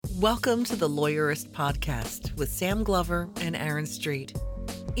Welcome to the Lawyerist Podcast with Sam Glover and Aaron Street.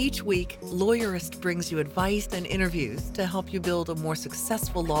 Each week, Lawyerist brings you advice and interviews to help you build a more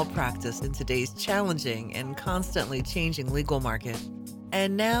successful law practice in today's challenging and constantly changing legal market.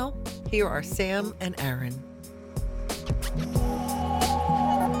 And now, here are Sam and Aaron.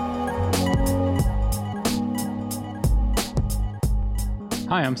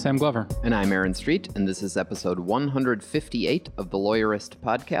 Hi, I'm Sam Glover. And I'm Aaron Street, and this is episode 158 of the Lawyerist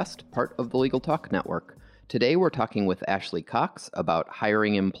Podcast, part of the Legal Talk Network. Today we're talking with Ashley Cox about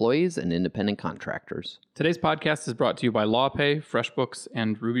hiring employees and independent contractors. Today's podcast is brought to you by LawPay, FreshBooks,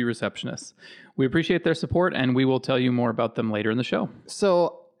 and Ruby Receptionists. We appreciate their support, and we will tell you more about them later in the show.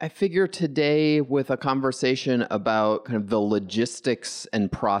 So I figure today with a conversation about kind of the logistics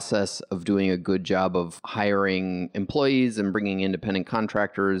and process of doing a good job of hiring employees and bringing independent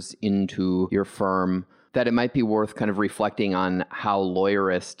contractors into your firm, that it might be worth kind of reflecting on how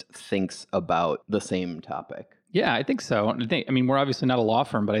Lawyerist thinks about the same topic. Yeah, I think so. I mean, we're obviously not a law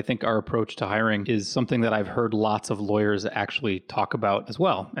firm, but I think our approach to hiring is something that I've heard lots of lawyers actually talk about as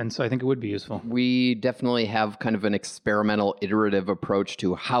well. And so I think it would be useful. We definitely have kind of an experimental, iterative approach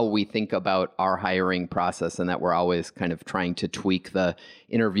to how we think about our hiring process, and that we're always kind of trying to tweak the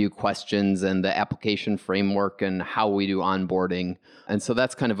interview questions and the application framework and how we do onboarding. And so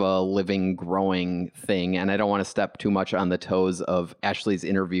that's kind of a living, growing thing. And I don't want to step too much on the toes of Ashley's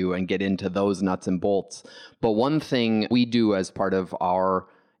interview and get into those nuts and bolts. But one thing we do as part of our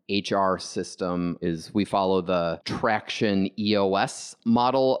HR system is we follow the Traction EOS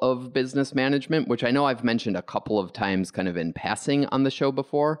model of business management, which I know I've mentioned a couple of times kind of in passing on the show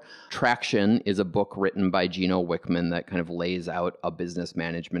before. Traction is a book written by Gino Wickman that kind of lays out a business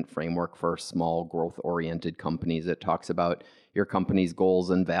management framework for small growth-oriented companies. It talks about your company's goals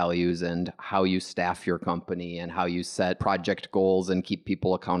and values and how you staff your company and how you set project goals and keep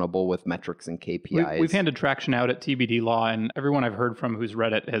people accountable with metrics and KPIs. We've handed Traction out at TBD Law, and everyone I've heard from who's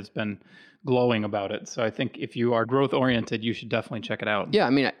read it has been glowing about it. So I think if you are growth-oriented, you should definitely check it out. Yeah, I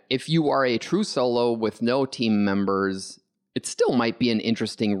mean, if you are a true solo with no team members, it still might be an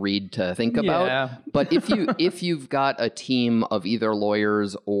interesting read to think about. Yeah. But if you've got a team of either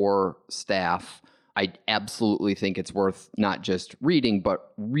lawyers or staff, I absolutely think it's worth not just reading,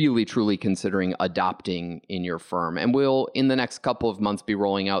 but really, truly considering adopting in your firm. And we'll, in the next couple of months, be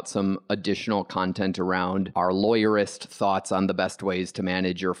rolling out some additional content around our Lawyerist thoughts on the best ways to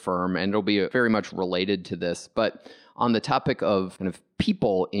manage your firm. And it'll be very much related to this. But on the topic of kind of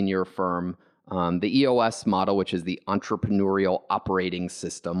people in your firm, the EOS model, which is the Entrepreneurial Operating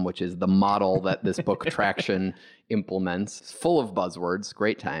System, which is the model that this book Traction implements, full of buzzwords,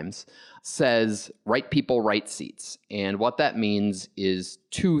 great times, says right people, right seats. And what that means is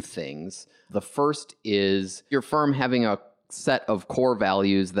two things. The first is your firm having a set of core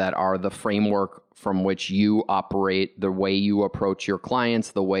values that are the framework from which you operate, the way you approach your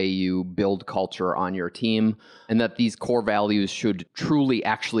clients, the way you build culture on your team, and that these core values should truly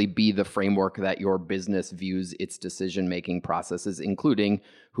actually be the framework that your business views its decision-making processes, including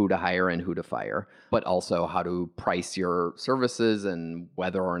who to hire and who to fire, but also how to price your services and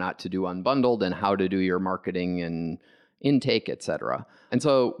whether or not to do unbundled and how to do your marketing and intake, etc. And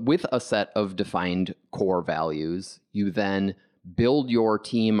so with a set of defined core values, you then build your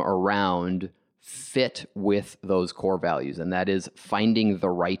team around fit with those core values, and that is finding the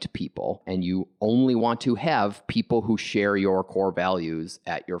right people. And you only want to have people who share your core values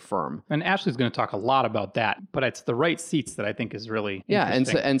at your firm. And Ashley's going to talk a lot about that, but it's the right seats that I think is really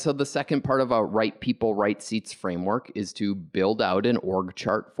interesting. And so the second part of a right people, right seats framework is to build out an org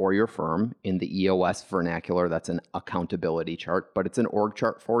chart for your firm. In the EOS vernacular, that's an accountability chart, but it's an org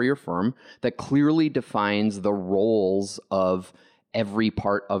chart for your firm that clearly defines the roles of every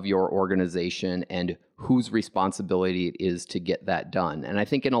part of your organization and whose responsibility it is to get that done. And I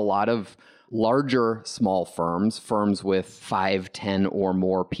think in a lot of larger small firms with 5, 10 or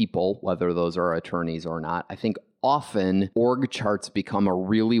more people, whether those are attorneys or not, I think often org charts become a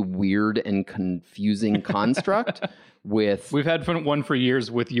really weird and confusing construct with... We've had one for years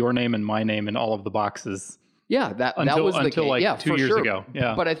with your name and my name in all of the boxes. Yeah, that was the case. Like 2 years ago.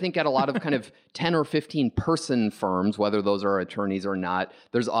 Yeah. But I think at a lot of kind of 10 or 15 person firms, whether those are attorneys or not,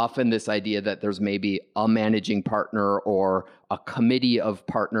 there's often this idea that there's maybe a managing partner or a committee of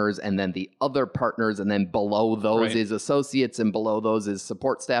partners and then the other partners, and then below those is associates and below those is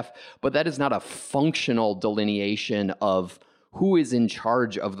support staff. But that is not a functional delineation of who is in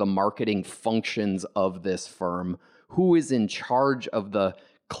charge of the marketing functions of this firm, who is in charge of the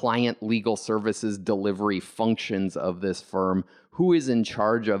client legal services delivery functions of this firm, who is in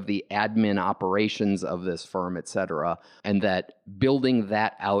charge of the admin operations of this firm, et cetera, and that building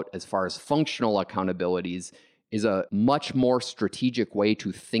that out as far as functional accountabilities is a much more strategic way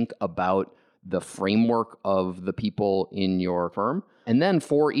to think about the framework of the people in your firm. And then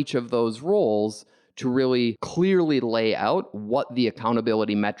for each of those roles, to really clearly lay out what the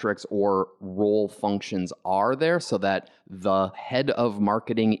accountability metrics or role functions are there so that the head of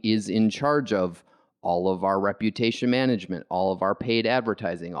marketing is in charge of all of our reputation management, all of our paid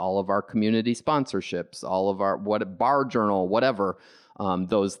advertising, all of our community sponsorships, all of our bar journal, whatever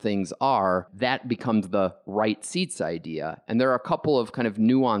those things are. That becomes the right seats idea. And there are a couple of kind of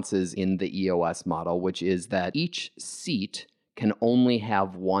nuances in the EOS model, which is that each seat can only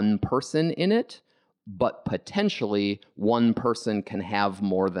have one person in it, but potentially one person can have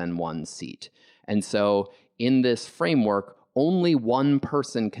more than one seat. And so in this framework, only one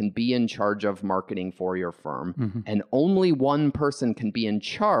person can be in charge of marketing for your firm, and only one person can be in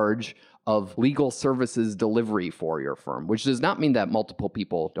charge of legal services delivery for your firm, which does not mean that multiple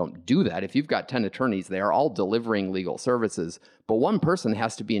people don't do that. If you've got 10 attorneys, they are all delivering legal services, but one person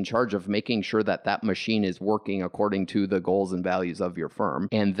has to be in charge of making sure that that machine is working according to the goals and values of your firm,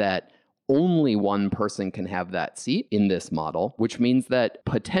 and that only one person can have that seat in this model, which means that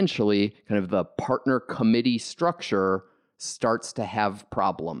potentially kind of the partner committee structure starts to have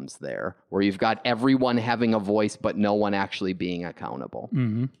problems there, where you've got everyone having a voice, but no one actually being accountable.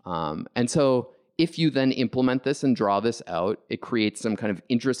 And so if you then implement this and draw this out, it creates some kind of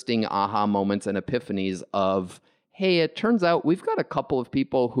interesting aha moments and epiphanies of, hey, it turns out we've got a couple of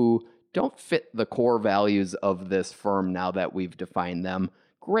people who don't fit the core values of this firm now that we've defined them.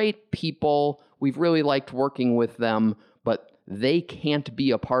 Great people, we've really liked working with them, but they can't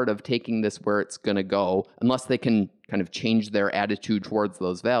be a part of taking this where it's going to go unless they can kind of change their attitude towards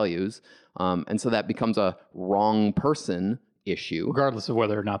those values. And so that becomes a wrong person issue. Regardless of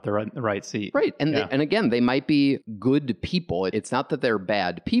whether or not they're in the right seat. Right. And, and again, they might be good people. It's not that they're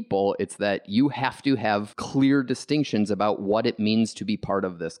bad people. It's that you have to have clear distinctions about what it means to be part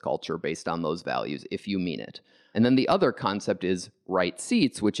of this culture based on those values, if you mean it. And then the other concept is right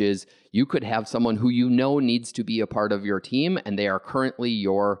seats, which is you could have someone who you know needs to be a part of your team, and they are currently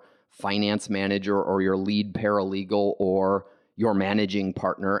your finance manager or your lead paralegal or your managing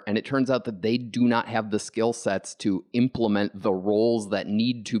partner. And it turns out that they do not have the skill sets to implement the roles that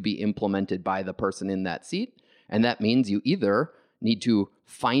need to be implemented by the person in that seat. And that means you either need to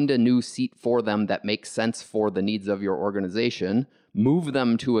find a new seat for them that makes sense for the needs of your organization, move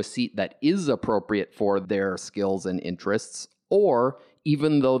them to a seat that is appropriate for their skills and interests, or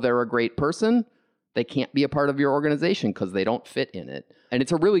even though they're a great person, they can't be a part of your organization because they don't fit in it. And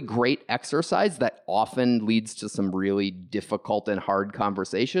it's a really great exercise that often leads to some really difficult and hard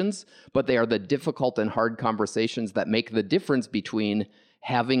conversations, but they are the difficult and hard conversations that make the difference between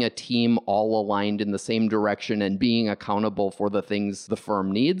having a team all aligned in the same direction and being accountable for the things the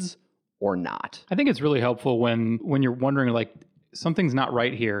firm needs or not. I think it's really helpful when you're wondering, like, something's not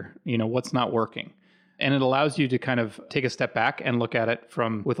right here, what's not working. And it allows you to kind of take a step back and look at it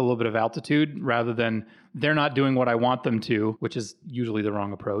with a little bit of altitude rather than they're not doing what I want them to, which is usually the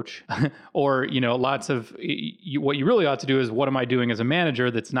wrong approach. Or, what you really ought to do is, what am I doing as a manager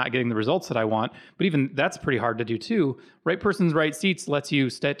that's not getting the results that I want? But even that's pretty hard to do too. Right person's right seats lets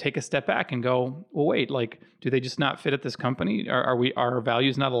you take a step back and go, well, wait, do they just not fit at this company? Are our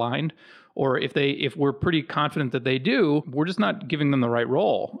values not aligned? Or if we're pretty confident that they do, we're just not giving them the right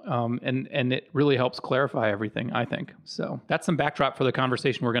role. And it really helps clarify everything, I think. So that's some backdrop for the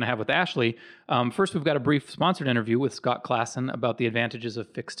conversation we're going to have with Ashley. First, we've got a brief sponsored interview with Scott Klassen about the advantages of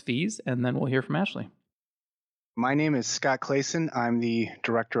fixed fees, and then we'll hear from Ashley. My name is Scott Klassen. I'm the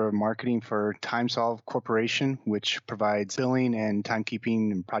Director of Marketing for TimeSolve Corporation, which provides billing and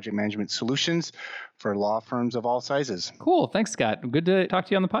timekeeping and project management solutions for law firms of all sizes. Cool. Thanks, Scott. Good to talk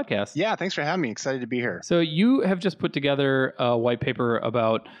to you on the podcast. Yeah, thanks for having me. Excited to be here. So you have just put together a white paper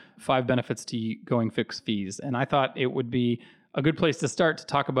about 5 benefits to going fixed fees, and I thought it would be a good place to start to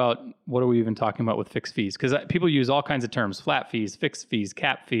talk about what are we even talking about with fixed fees? Because people use all kinds of terms: flat fees, fixed fees,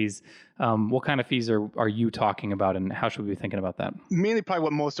 cap fees. What kind of fees are you talking about, and how should we be thinking about that? Mainly probably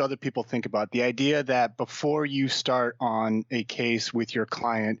what most other people think about. The idea that before you start on a case with your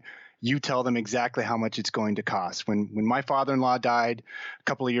client, you tell them exactly how much it's going to cost. When my father-in-law died a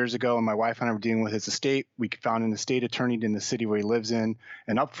couple of years ago and my wife and I were dealing with his estate, we found an estate attorney in the city where he lives in.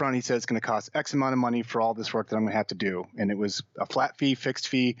 And up front, he said it's going to cost X amount of money for all this work that I'm going to have to do. And it was a flat fee, fixed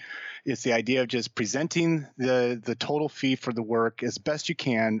fee. It's the idea of just presenting the total fee for the work as best you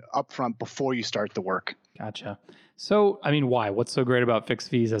can up front before you start the work. Gotcha. So, I mean, why? What's so great about fixed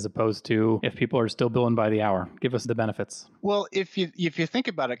fees as opposed to if people are still billing by the hour? Give us the benefits. Well, if you think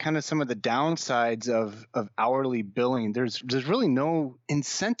about it, kind of some of the downsides of hourly billing, there's really no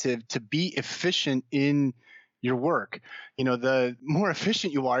incentive to be efficient in your work. The more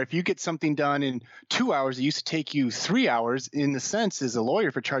efficient you are, if you get something done in 2 hours, it used to take you 3 hours. In the sense, as a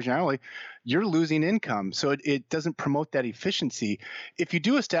lawyer for charging hourly, you're losing income. So it doesn't promote that efficiency. If you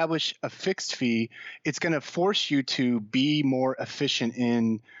do establish a fixed fee, it's going to force you to be more efficient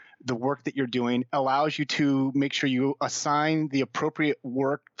in the work that you're doing, allows you to make sure you assign the appropriate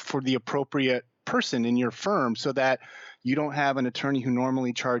work for the appropriate person in your firm, so that you don't have an attorney who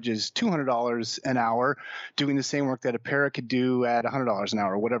normally charges $200 an hour doing the same work that a para could do at $100 an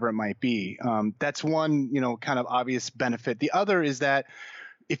hour, whatever it might be. That's one, kind of obvious benefit. The other is that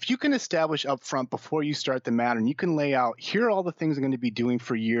if you can establish upfront before you start the matter, and you can lay out, here are all the things I'm going to be doing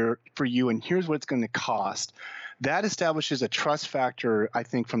for you, and here's what it's going to cost. That establishes a trust factor, I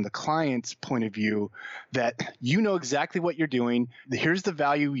think, from the client's point of view, that you know exactly what you're doing. Here's the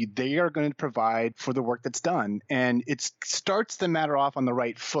value they are going to provide for the work that's done. And it starts the matter off on the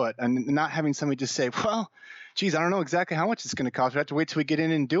right foot, and not having somebody just say, well, geez, I don't know exactly how much it's going to cost. We have to wait till we get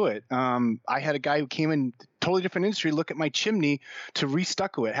in and do it. I had a guy who came in, totally different industry, look at my chimney to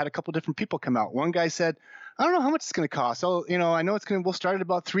restucco it. Had a couple different people come out. One guy said, I don't know how much it's going to cost. So, I know we'll start at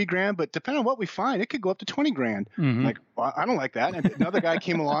about $3,000, but depending on what we find, it could go up to $20,000. Mm-hmm. Like, well, I don't like that. And another guy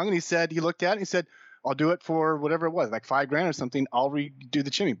came along and he looked at it and he said, I'll do it for whatever it was, like $5,000 or something. I'll redo the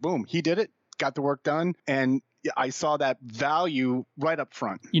chimney. Boom. He did it, got the work done. And I saw that value right up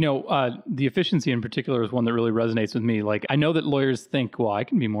front. The efficiency in particular is one that really resonates with me. Like, I know that lawyers think, well, I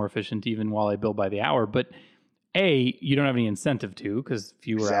can be more efficient even while I bill by the hour, but you don't have any incentive to, because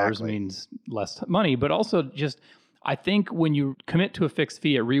fewer hours means less money. But also, just I think when you commit to a fixed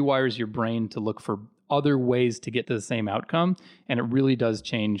fee, it rewires your brain to look for other ways to get to the same outcome. And it really does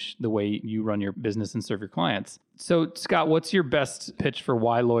change the way you run your business and serve your clients. So, Scott, what's your best pitch for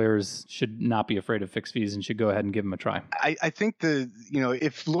why lawyers should not be afraid of fixed fees and should go ahead and give them a try? I think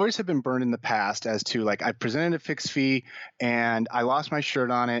if lawyers have been burned in the past as to, like, I presented a fixed fee and I lost my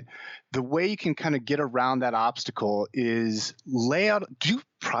shirt on it, the way you can kind of get around that obstacle is do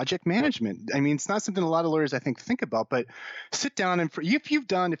project management. I mean, it's not something a lot of lawyers, I think about, but sit down and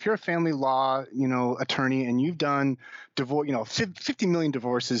if you're a family law, attorney, and you've done 50 million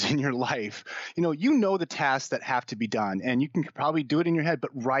divorces in your life, the tasks that have to be done, and you can probably do it in your head, but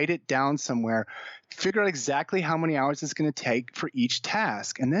write it down somewhere, figure out exactly how many hours it's going to take for each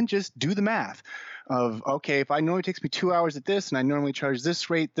task, and then just do the math of, okay, if I know it takes me 2 hours at this and I normally charge this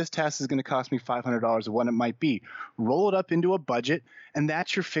rate, this task is going to cost me $500 or what it might be. Roll it up into a budget, and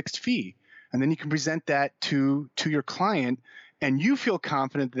that's your fixed fee. And then you can present that to your client, and you feel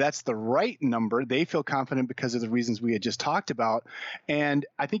confident that that's the right number. They feel confident because of the reasons we had just talked about. And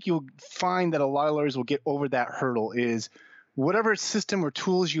I think you'll find that a lot of lawyers will get over that hurdle, is whatever system or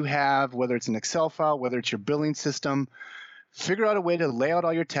tools you have, whether it's an Excel file, whether it's your billing system, figure out a way to lay out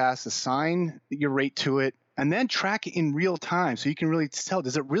all your tasks, assign your rate to it, and then track it in real time so you can really tell,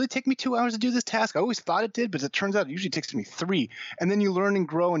 does it really take me 2 hours to do this task? I always thought it did, but it turns out it usually takes me 3. And then you learn and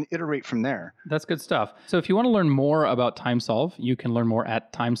grow and iterate from there. That's good stuff. So if you want to learn more about TimeSolv, you can learn more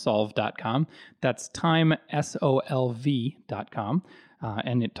at timesolv.com. That's timesolv.com.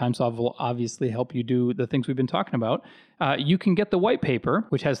 And TimeSolv will obviously help you do the things we've been talking about. You can get the white paper,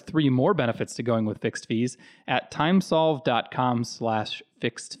 which has 3 more benefits to going with fixed fees, at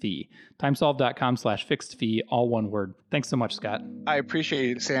timesolv.com/fixed fee. Timesolv.com/fixed fee, all one word. Thanks so much, Scott. I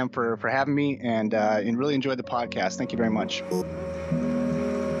appreciate it, Sam, for having me, and really enjoyed the podcast. Thank you very much.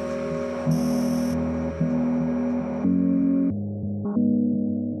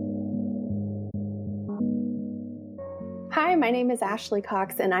 Hi, my name is Ashley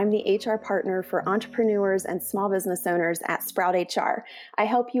Cox, and I'm the HR partner for entrepreneurs and small business owners at Sprout HR. I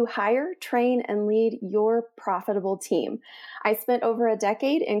help you hire, train, and lead your profitable team. I spent over a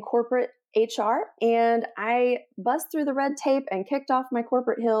decade in corporate HR, and I buzzed through the red tape and kicked off my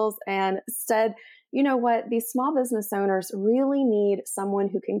corporate heels and said, you know what, these small business owners really need someone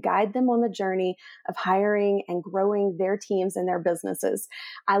who can guide them on the journey of hiring and growing their teams and their businesses.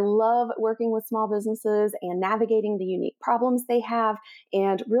 I love working with small businesses and navigating the unique problems they have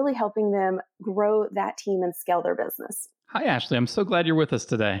and really helping them grow that team and scale their business. Hi, Ashley. I'm so glad you're with us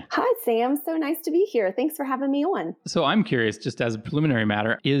today. Hi, Sam. So nice to be here. Thanks for having me on. So I'm curious, just as a preliminary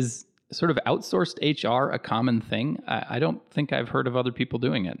matter, is sort of outsourced HR a common thing? I don't think I've heard of other people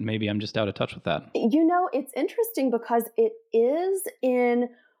doing it. Maybe I'm just out of touch with that. It's interesting because it is in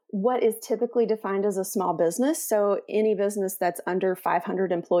what is typically defined as a small business. So any business that's under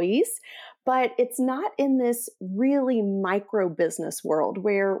 500 employees. but it's not in this really micro business world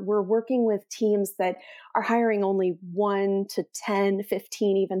where we're working with teams that are hiring only 1 to 10,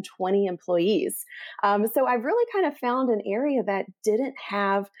 15, even 20 employees. So I've really kind of found an area that didn't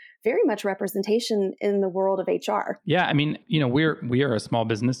have very much representation in the world of HR. Yeah, I mean, we are a small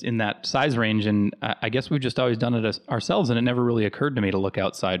business in that size range, and I guess we've just always done it ourselves, and it never really occurred to me to look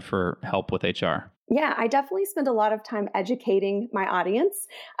outside for help with HR. Yeah, I definitely spend a lot of time educating my audience,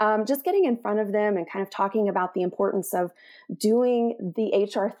 just getting in front of them and kind of talking about the importance of doing the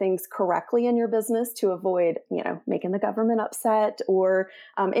HR things correctly in your business to avoid, making the government upset or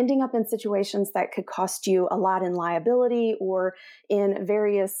ending up in situations that could cost you a lot in liability or in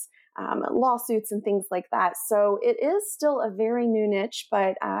various lawsuits and things like that. So it is still a very new niche,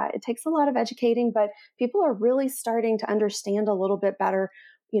 but it takes a lot of educating. But people are really starting to understand a little bit better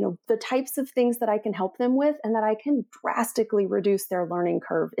the types of things that I can help them with and that I can drastically reduce their learning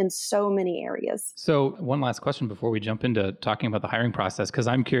curve in so many areas. So one last question before we jump into talking about the hiring process, because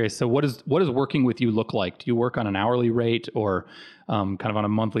I'm curious. So what does working with you look like? Do you work on an hourly rate or kind of on a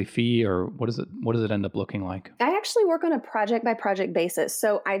monthly fee, or what does it end up looking like? I actually work on a project by project basis.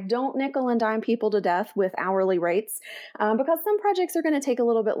 So I don't nickel and dime people to death with hourly rates because some projects are going to take a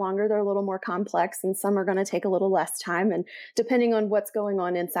little bit longer. They're a little more complex, and some are going to take a little less time, and depending on what's going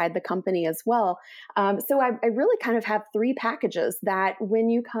on inside the company as well. So I really kind of have 3 packages that when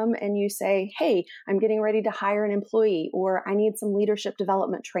you come and you say, hey, I'm getting ready to hire an employee, or I need some leadership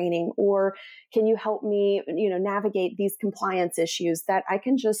development training, or can you help me, navigate these compliance issues, that I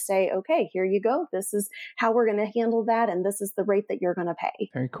can just say, okay, here you go. This is how we're going to handle that. And this is the rate that you're going to pay.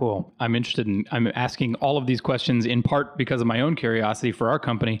 Very cool. I'm asking all of these questions in part because of my own curiosity for our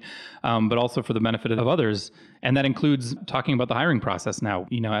company, but also for the benefit of others. And that includes talking about the hiring process now.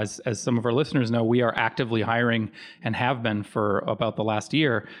 As some of our listeners know, we are actively hiring and have been for about the last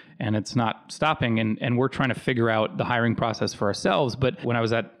year, and it's not stopping. And we're trying to figure out the hiring process for ourselves. But when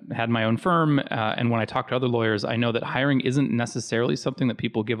I had my own firm, and when I talk to other lawyers, I know that hiring isn't necessarily something that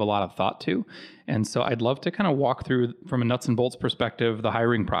people give a lot of thought to. And so I'd love to kind of walk through, from a nuts and bolts perspective, the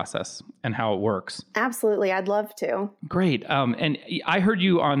hiring process and how it works. Absolutely. I'd love to. Great. And I heard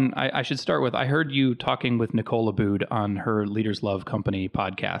you I should start with, I heard you talking with Nicole Abood on her Leaders Love Company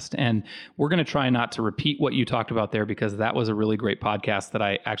podcast. And we're going to try not to repeat what you talked about there, because that was a really great podcast that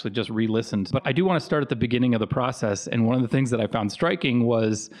I actually just re-listened. But I do want to start at the beginning of the process. And one of the things that I found striking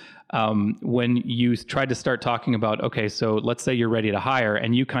was when you tried to start talking about, okay, so let's say you're ready to hire,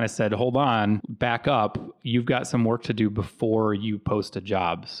 and you kind of said, hold on, back up. You've got some work to do before you post a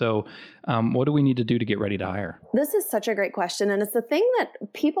job. So what do we need to do to get ready to hire? This is such a great question. And it's the thing that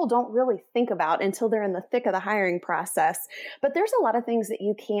people don't really think about until they're in the thick of the hiring process. But there's a lot of things that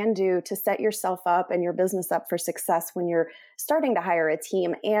you can do to set yourself up and your business up for success when you're starting to hire a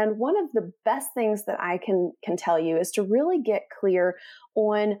team. And one of the best things that I can tell you is to really get clear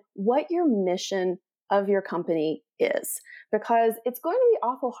on what your mission of your company is, because it's going to be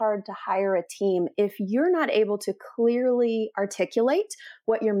awful hard to hire a team if you're not able to clearly articulate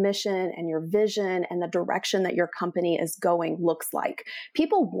what your mission and your vision and the direction that your company is going looks like.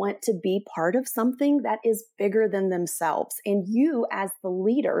 People want to be part of something that is bigger than themselves. And you, as the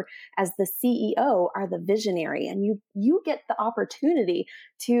leader, as the CEO, are the visionary, and you get the opportunity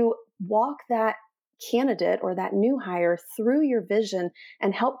to walk that candidate or that new hire through your vision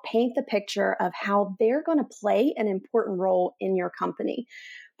and help paint the picture of how they're going to play an important role in your company.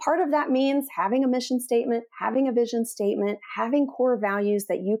 Part of that means having a mission statement, having a vision statement, having core values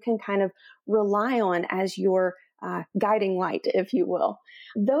that you can kind of rely on as your guiding light, if you will.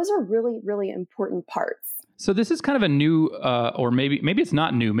 Those are really, really important parts. So this is kind of a new, or maybe it's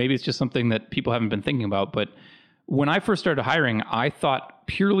not new, maybe it's just something that people haven't been thinking about, but when I first started hiring, I thought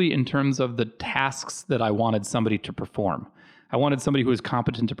purely in terms of the tasks that I wanted somebody to perform. I wanted somebody who was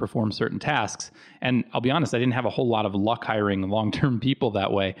competent to perform certain tasks. And I'll be honest, I didn't have a whole lot of luck hiring long-term people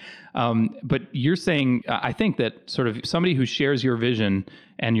that way. But you're saying, I think that sort of somebody who shares your vision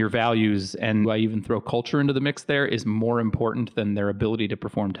and your values, and I even throw culture into the mix there, is more important than their ability to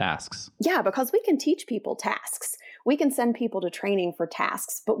perform tasks. Yeah, because we can teach people tasks. We can send people to training for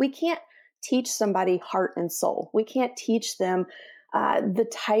tasks, but we can't teach somebody heart and soul. We can't teach them the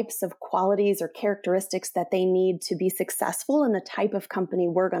types of qualities or characteristics that they need to be successful in the type of company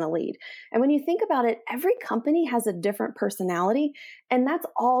we're going to lead. And when you think about it, every company has a different personality. And that's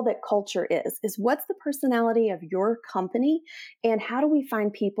all that culture is what's the personality of your company, and how do we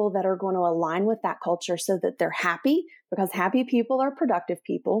find people that are going to align with that culture so that they're happy, because happy people are productive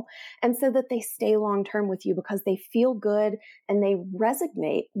people, and so that they stay long-term with you because they feel good and they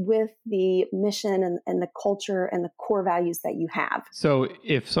resonate with the mission and the culture and the core values that you have. So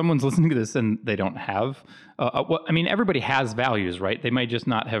if someone's listening to this and they don't have, everybody has values, right? They might just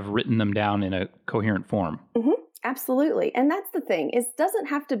not have written them down in a coherent form. Mm-hmm. Absolutely. And that's the thing. It doesn't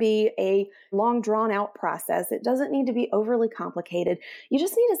have to be a long drawn out process. It doesn't need to be overly complicated. You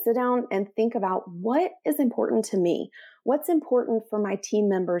just need to sit down and think about what is important to me. What's important for my team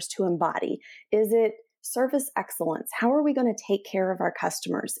members to embody? Is it service excellence? How are we going to take care of our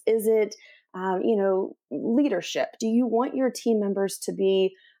customers? Is it, leadership? Do you want your team members to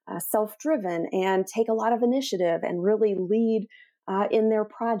be self-driven and take a lot of initiative and really lead in their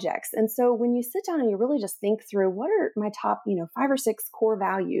projects? And so when you sit down and you really just think through what are my top, 5 or 6 core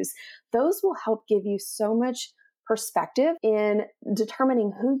values, those will help give you so much perspective in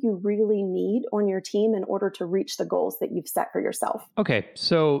determining who you really need on your team in order to reach the goals that you've set for yourself. Okay,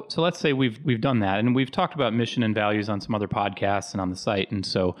 so let's say we've done that, and we've talked about mission and values on some other podcasts and on the site, and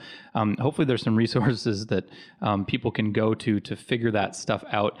so hopefully there's some resources that people can go to figure that stuff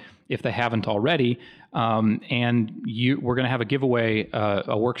out if they haven't already. And we're going to have a giveaway,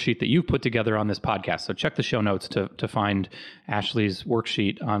 a worksheet that you've put together on this podcast. So check the show notes to find Ashley's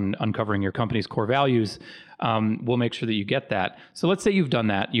worksheet on uncovering your company's core values. We'll make sure that you get that. So let's say you've done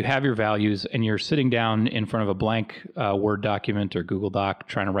that, you have your values, and you're sitting down in front of a blank Word document or Google Doc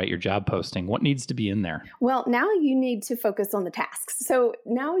trying to write your job posting. What needs to be in there? Well, now you need to focus on the tasks. So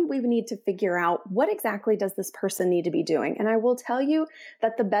now we need to figure out what exactly does this person need to be doing. And I will tell you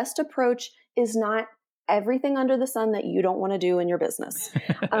that the best approach is not everything under the sun that you don't want to do in your business.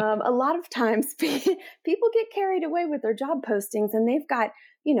 A lot of times people get carried away with their job postings and they've got,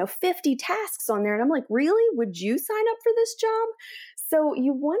 50 tasks on there. And I'm like, really? Would you sign up for this job? So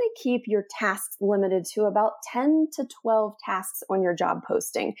you want to keep your tasks limited to about 10 to 12 tasks on your job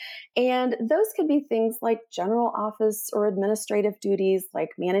posting. And those could be things like general office or administrative duties, like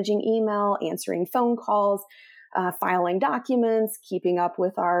managing email, answering phone calls, filing documents, keeping up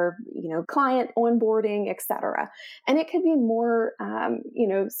with our, client onboarding, etc. And it could be more,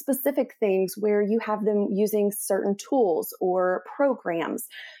 specific things where you have them using certain tools or programs.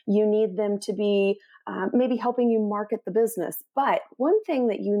 You need them to be maybe helping you market the business. But one thing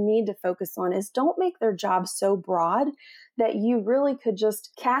that you need to focus on is don't make their job so broad that you really could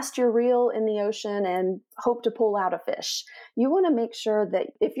just cast your reel in the ocean and hope to pull out a fish. You want to make sure that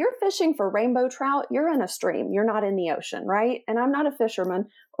if you're fishing for rainbow trout, you're in a stream, you're not in the ocean, right? And I'm not a fisherman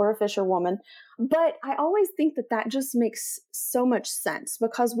or a fisherwoman, but I always think that just makes so much sense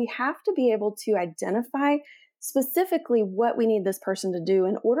because we have to be able to identify specifically what we need this person to do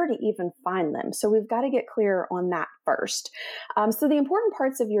in order to even find them. So we've got to get clear on that first. So the important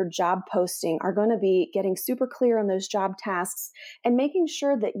parts of your job posting are going to be getting super clear on those job tasks and making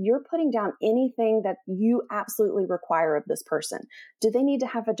sure that you're putting down anything that you absolutely require of this person. Do they need to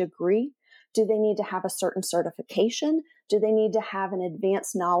have a degree? Do they need to have a certain certification? Do they need to have an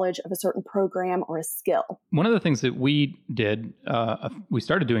advanced knowledge of a certain program or a skill? One of the things that we did, we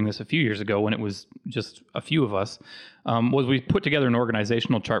started doing this a few years ago when it was just a few of us, was we put together an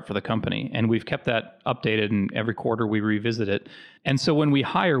organizational chart for the company, and we've kept that updated, and every quarter we revisit it. And so when we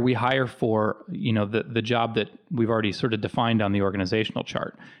hire for, the job that we've already sort of defined on the organizational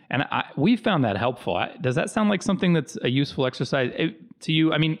chart. And we found that helpful. Does that sound like something that's a useful exercise to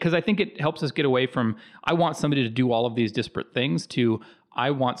you? I mean, because I think it helps us get away from, I want somebody to do all of these disparate things, to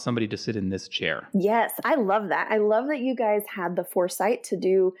I want somebody to sit in this chair. Yes, I love that. I love that you guys had the foresight to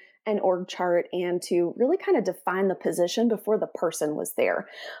do an org chart and to really kind of define the position before the person was there.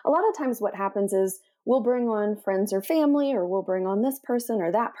 A lot of times what happens is we'll bring on friends or family, or we'll bring on this person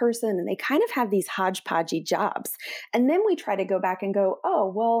or that person, and they kind of have these hodgepodgey jobs. And then we try to go back and go,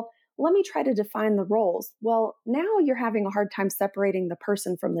 oh, well, let me try to define the roles. Well, now you're having a hard time separating the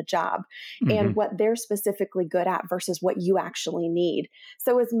person from the job and what they're specifically good at versus what you actually need.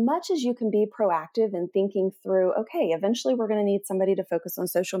 So as much as you can be proactive in thinking through, okay, eventually we're going to need somebody to focus on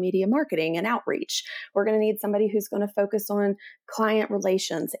social media marketing and outreach. We're going to need somebody who's going to focus on client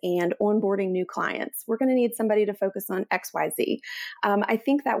relations and onboarding new clients. We're going to need somebody to focus on XYZ. I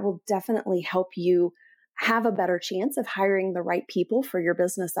think that will definitely help you have a better chance of hiring the right people for your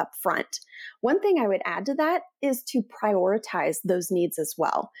business up front. One thing I would add to that is to prioritize those needs as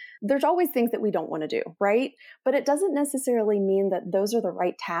well. There's always things that we don't want to do, right? But it doesn't necessarily mean that those are the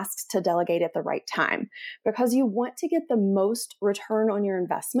right tasks to delegate at the right time, because you want to get the most return on your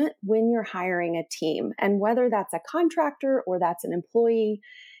investment when you're hiring a team. And whether that's a contractor or that's an employee,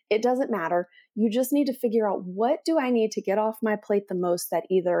 it doesn't matter. You just need to figure out, what do I need to get off my plate the most, that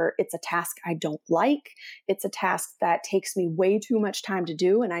either it's a task I don't like, it's a task that takes me way too much time to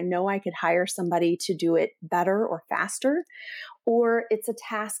do, and I know I could hire somebody to do it better or faster, or it's a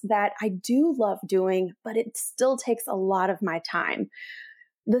task that I do love doing, but it still takes a lot of my time.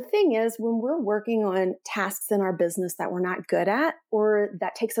 The thing is, when we're working on tasks in our business that we're not good at, or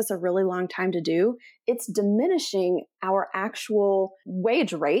that takes us a really long time to do, it's diminishing our actual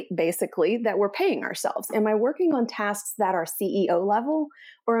wage rate, basically, that we're paying ourselves. Am I working on tasks that are CEO level,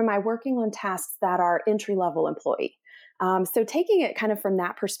 or am I working on tasks that are entry level employee? So taking it kind of from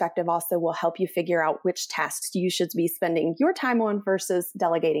that perspective also will help you figure out which tasks you should be spending your time on versus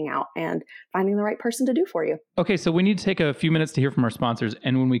delegating out and finding the right person to do for you. Okay, so we need to take a few minutes to hear from our sponsors.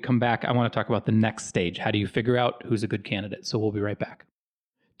 And when we come back, I want to talk about the next stage. How do you figure out who's a good candidate? So we'll be right back.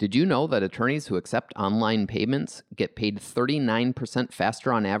 Did you know that attorneys who accept online payments get paid 39%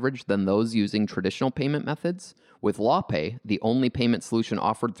 faster on average than those using traditional payment methods? With LawPay, the only payment solution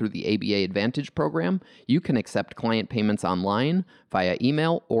offered through the ABA Advantage program, you can accept client payments online, via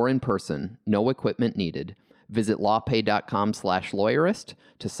email, or in person. No equipment needed. Visit lawpay.com/lawyerist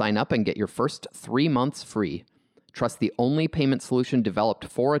to sign up and get your first 3 months free. Trust the only payment solution developed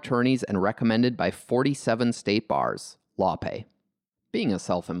for attorneys and recommended by 47 state bars. LawPay. Being a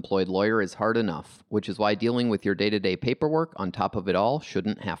self-employed lawyer is hard enough, which is why dealing with your day-to-day paperwork on top of it all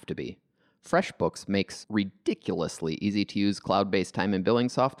shouldn't have to be. FreshBooks makes ridiculously easy-to-use cloud-based time and billing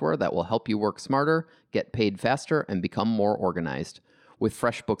software that will help you work smarter, get paid faster, and become more organized. With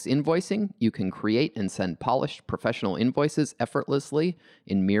FreshBooks invoicing, you can create and send polished professional invoices effortlessly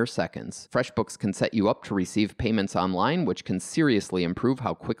in mere seconds. FreshBooks can set you up to receive payments online, which can seriously improve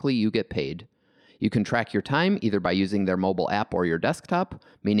how quickly you get paid. You can track your time either by using their mobile app or your desktop,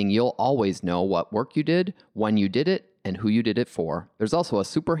 meaning you'll always know what work you did, when you did it, and who you did it for. There's also a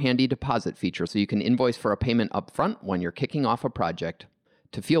super handy deposit feature so you can invoice for a payment up front when you're kicking off a project.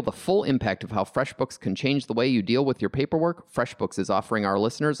 To feel the full impact of how FreshBooks can change the way you deal with your paperwork, FreshBooks is offering our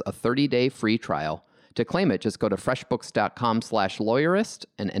listeners a 30-day free trial. To claim it, just go to freshbooks.com/lawyerist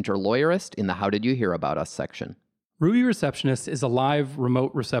and enter lawyerist in the How Did You Hear About Us section. Ruby Receptionist is a live,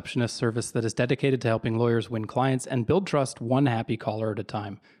 remote receptionist service that is dedicated to helping lawyers win clients and build trust one happy caller at a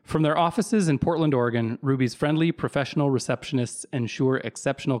time. From their offices in Portland, Oregon, Ruby's friendly, professional receptionists ensure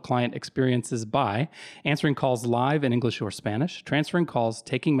exceptional client experiences by answering calls live in English or Spanish, transferring calls,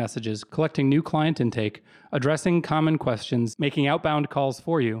 taking messages, collecting new client intake, addressing common questions, making outbound calls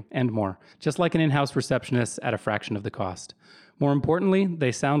for you, and more. Just like an in-house receptionist at a fraction of the cost. More importantly,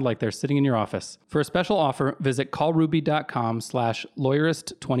 they sound like they're sitting in your office. For a special offer, visit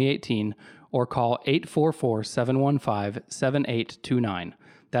callruby.com/lawyerist2018 or call 844-715-7829.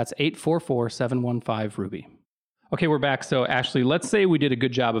 That's 844-715-RUBY. Okay, we're back. So Ashley, let's say we did a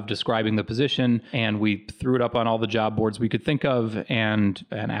good job of describing the position and we threw it up on all the job boards we could think of and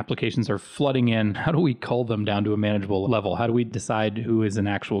applications are flooding in. How do we cull them down to a manageable level? How do we decide who is an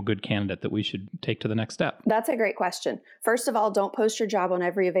actual good candidate that we should take to the next step? That's a great question. First of all, don't post your job on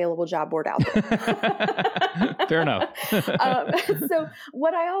every available job board out there. Fair enough. So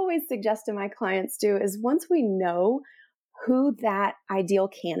what I always suggest to my clients do is, once we know who that ideal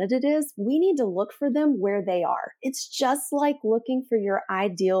candidate is, we need to look for them where they are. It's just like looking for your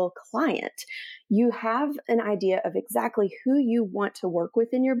ideal client. You have an idea of exactly who you want to work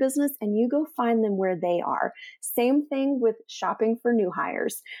with in your business, and you go find them where they are. Same thing with shopping for new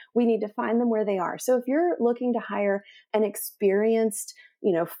hires. We need to find them where they are. So if you're looking to hire an experienced,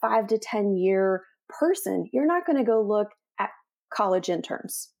 5 to 10 year person, you're not going to go look at college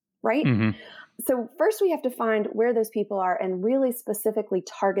interns, right? Mm-hmm. So first we have to find where those people are and really specifically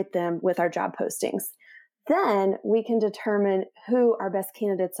target them with our job postings. Then we can determine who our best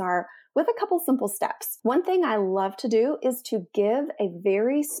candidates are with a couple simple steps. One thing I love to do is to give a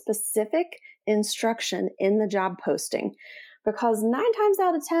very specific instruction in the job posting, because 9 times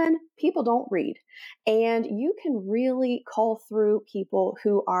out of 10, people don't read. And you can really call through people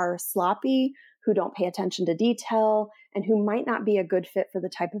who are sloppy, who don't pay attention to detail, and who might not be a good fit for the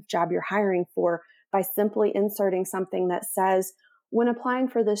type of job you're hiring for, by simply inserting something that says, when applying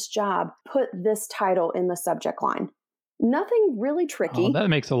for this job, put this title in the subject line. Nothing really tricky. Oh, that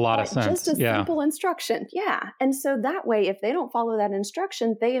makes a lot of sense. Just a simple instruction. Yeah. And so that way, if they don't follow that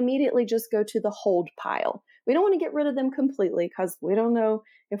instruction, they immediately just go to the hold pile. We don't want to get rid of them completely, because we don't know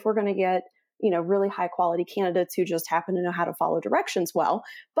if we're going to get really high quality candidates who just happen to know how to follow directions well.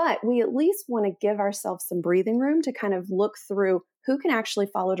 But we at least want to give ourselves some breathing room to kind of look through who can actually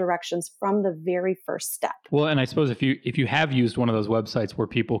follow directions from the very first step. Well, and I suppose if you have used one of those websites where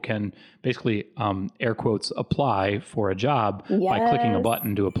people can basically air quotes apply for a job by clicking a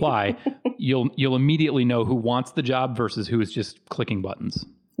button to apply, you'll immediately know who wants the job versus who is just clicking buttons.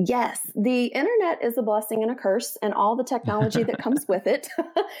 Yes, the internet is a blessing and a curse, and all the technology that comes with it.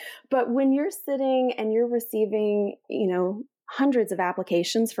 But when you're sitting and you're receiving, hundreds of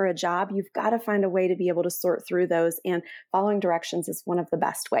applications for a job, you've got to find a way to be able to sort through those, and following directions is one of the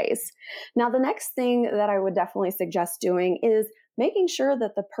best ways. Now, the next thing that I would definitely suggest doing is making sure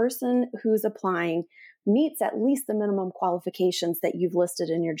that the person who's applying meets at least the minimum qualifications that you've listed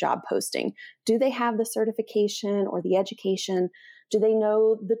in your job posting. Do they have the certification or the education? Do they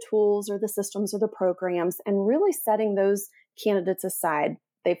know the tools or the systems or the programs? And really setting those candidates aside.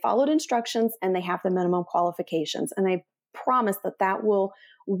 They followed instructions and they have the minimum qualifications. And I promise that will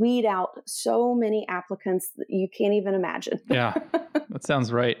weed out so many applicants that you can't even imagine. Yeah, that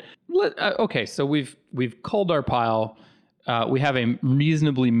sounds right. Okay, so we've culled our pile. We have a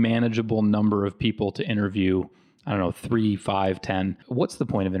reasonably manageable number of people to interview. I don't know, 3, 5, 10. What's the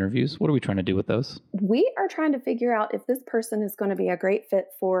point of interviews? What are we trying to do with those? We are trying to figure out if this person is going to be a great fit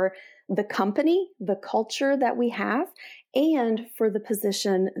for the company, the culture that we have, and for the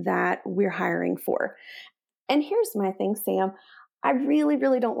position that we're hiring for. And here's my thing, Sam. I really,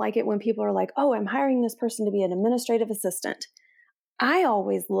 really don't like it when people are like, oh, I'm hiring this person to be an administrative assistant. I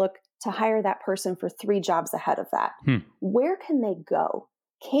always look to hire that person for 3 jobs ahead of that. Where can they go?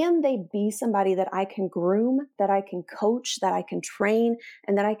 Can they be somebody that I can groom, that I can coach, that I can train,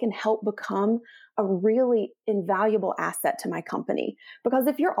 and that I can help become a really invaluable asset to my company? Because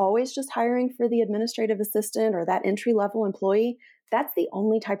if you're always just hiring for the administrative assistant or that entry-level employee, that's the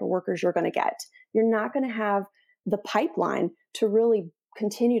only type of workers you're going to get. You're not going to have the pipeline to really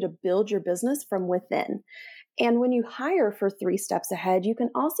continue to build your business from within. And when you hire for 3 steps ahead, you can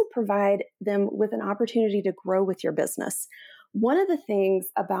also provide them with an opportunity to grow with your business. One of the things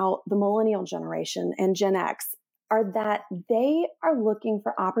about the millennial generation and Gen X are that they are looking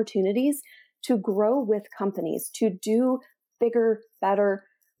for opportunities to grow with companies, to do bigger, better,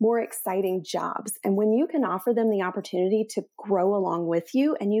 more exciting jobs. And when you can offer them the opportunity to grow along with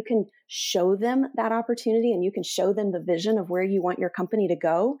you, and you can show them that opportunity, and you can show them the vision of where you want your company to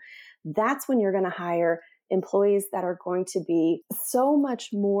go, that's when you're going to hire employees that are going to be so much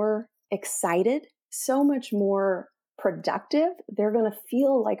more excited, so much more productive. They're going to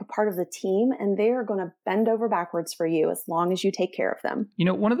feel like a part of the team, and they are going to bend over backwards for you as long as you take care of them.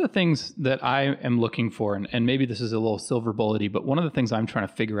 One of the things that I am looking for, and maybe this is a little silver bullety, but one of the things I'm trying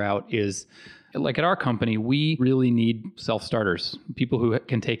to figure out is, like at our company, we really need self-starters, people who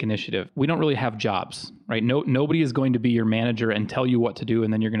can take initiative. We don't really have jobs, right? Nobody is going to be your manager and tell you what to do,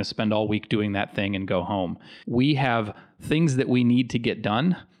 and then you're going to spend all week doing that thing and go home. We have things that we need to get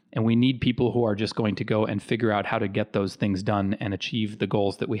done, and we need people who are just going to go and figure out how to get those things done and achieve the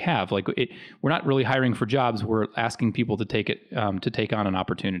goals that we have. We're not really hiring for jobs. We're asking people to take on an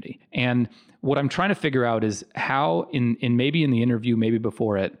opportunity. And what I'm trying to figure out is how, maybe in the interview, maybe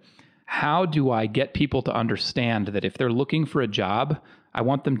before it, how do I get people to understand that if they're looking for a job, I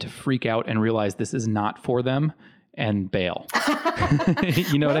want them to freak out and realize this is not for them and bail.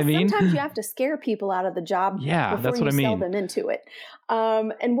 You know what I mean? Sometimes you have to scare people out of the job before you sell them into it.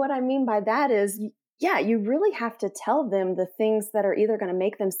 And what I mean by that is, you really have to tell them the things that are either going to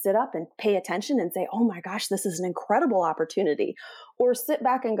make them sit up and pay attention and say, oh my gosh, this is an incredible opportunity, or sit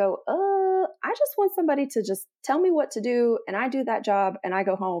back and go, I just want somebody to just tell me what to do, and I do that job and I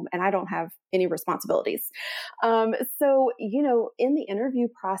go home and I don't have any responsibilities. So, in the interview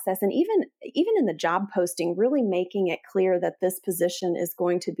process, and even in the job posting, really making it clear that this position is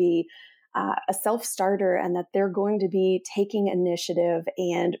going to be a self-starter, and that they're going to be taking initiative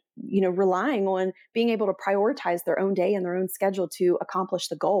and, relying on being able to prioritize their own day and their own schedule to accomplish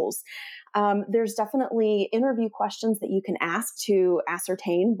the goals. There's definitely interview questions that you can ask to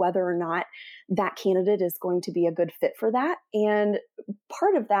ascertain whether or not that candidate is going to be a good fit for that. And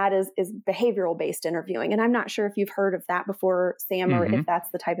part of that is behavioral-based interviewing. And I'm not sure if you've heard of that before, Sam, or if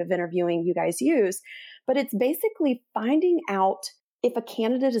that's the type of interviewing you guys use, but it's basically finding out if a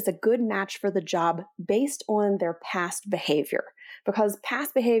candidate is a good match for the job based on their past behavior, because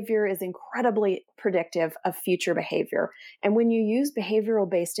past behavior is incredibly predictive of future behavior. And when you use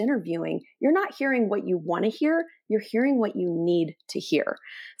behavioral-based interviewing, you're not hearing what you want to hear, you're hearing what you need to hear.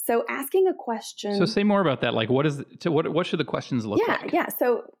 So asking a question. So say more about that. Like, what should the questions look like? Yeah.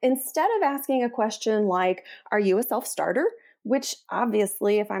 So instead of asking a question like, are you a self-starter? which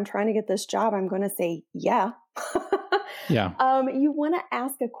obviously, if I'm trying to get this job, I'm going to say, yeah. Yeah. You want to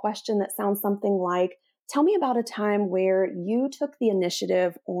ask a question that sounds something like, tell me about a time where you took the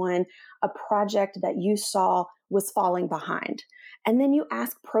initiative on a project that you saw was falling behind. And then you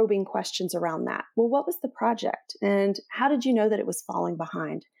ask probing questions around that. Well, what was the project? And how did you know that it was falling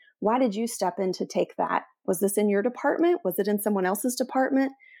behind? Why did you step in to take that? Was this in your department? Was it in someone else's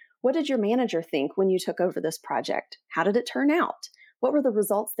department? What did your manager think when you took over this project? How did it turn out? What were the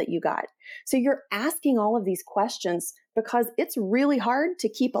results that you got? So you're asking all of these questions because it's really hard to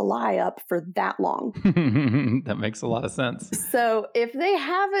keep a lie up for that long. That makes a lot of sense. So if they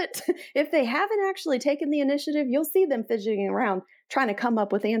haven't actually taken the initiative, you'll see them fidgeting around trying to come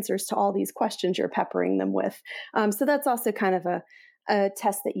up with answers to all these questions you're peppering them with. So that's also kind of a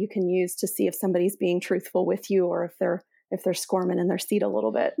test that you can use to see if somebody's being truthful with you or if they're squirming in their seat a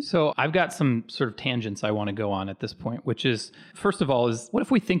little bit. So I've got some sort of tangents I want to go on at this point, which is, first of all, is what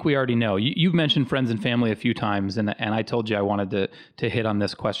if we think we already know? You've mentioned friends and family a few times, and I told you I wanted to hit on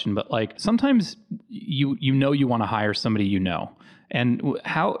this question, but like sometimes you want to hire somebody you know. And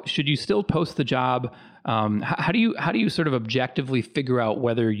how should you still post the job? How do you sort of objectively figure out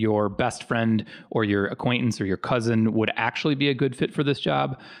whether your best friend or your acquaintance or your cousin would actually be a good fit for this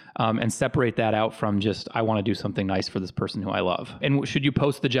job, and separate that out from just, I want to do something nice for this person who I love? And should you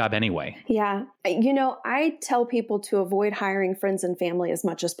post the job anyway? Yeah. I tell people to avoid hiring friends and family as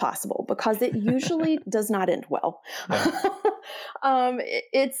much as possible because it usually does not end well. Yeah.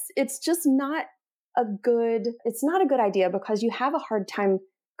 It's just not it's not a good idea because you have a hard time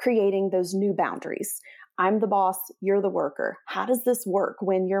creating those new boundaries. I'm the boss, you're the worker. How does this work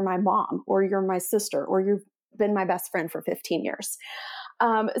when you're my mom or you're my sister or you've been my best friend for 15 years?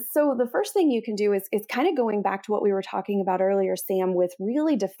 So the first thing you can do is kind of going back to what we were talking about earlier, Sam, with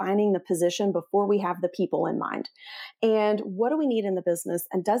really defining the position before we have the people in mind. And what do we need in the business?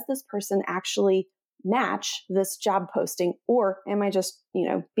 And does this person actually match this job posting, or am I just,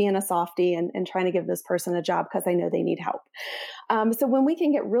 being a softie and trying to give this person a job because I know they need help? So when we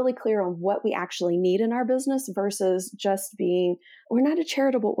can get really clear on what we actually need in our business versus just we're not a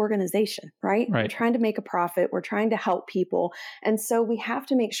charitable organization, right? We're trying to make a profit. We're trying to help people. And so we have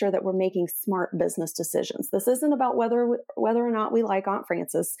to make sure that we're making smart business decisions. This isn't about whether or not we like Aunt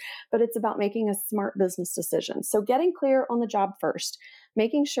Frances, but it's about making a smart business decision. So getting clear on the job first,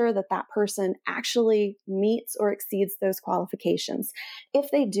 making sure that that person actually meets or exceeds those qualifications.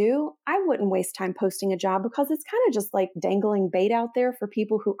 If they do, I wouldn't waste time posting a job because it's kind of just like dangling bait out there for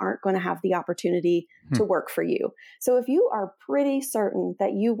people who aren't going to have the opportunity to work for you. So if you are pretty certain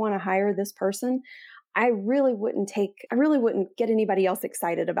that you want to hire this person, I really wouldn't get anybody else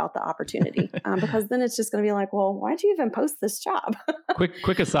excited about the opportunity because then it's just going to be like, well, why'd you even post this job?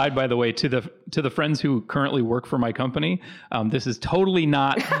 Quick aside, by the way, to the friends who currently work for my company, this is totally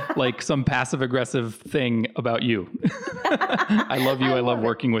not like some passive aggressive thing about you. I love you. I love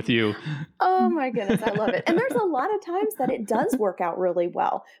working with you. Oh my goodness, I love it. And there's a lot of times that it does work out really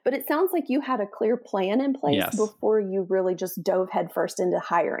well, but it sounds like you had a clear plan in place before you really just dove headfirst into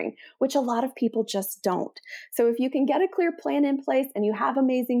hiring, which a lot of people just don't. So if you can get a clear plan in place and you have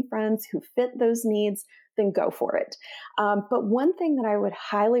amazing friends who fit those needs, then go for it. But one thing that I would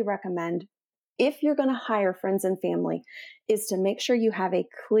highly recommend if you're going to hire friends and family is to make sure you have a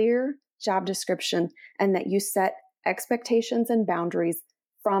clear job description and that you set expectations and boundaries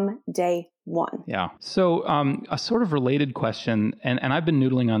from day one. Yeah. So a sort of related question, and I've been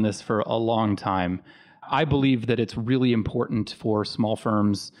noodling on this for a long time. I believe that it's really important for small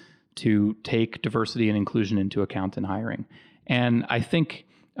firms to take diversity and inclusion into account in hiring. And I think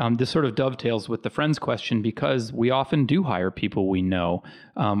this sort of dovetails with the friends question because we often do hire people we know,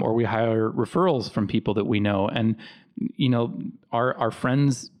 or we hire referrals from people that we know. And, our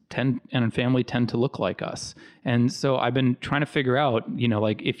friends and family tend to look like us. And so I've been trying to figure out,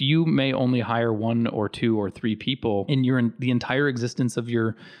 like if you may only hire 1 or 2 or 3 people in the entire existence of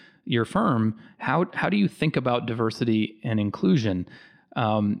your firm, how do you think about diversity and inclusion?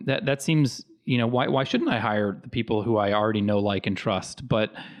 That seems, why shouldn't I hire the people who I already know, like, and trust?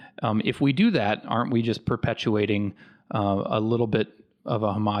 But if we do that, aren't we just perpetuating a little bit of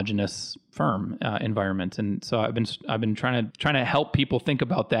a homogenous firm environment? And so I've been trying to help people think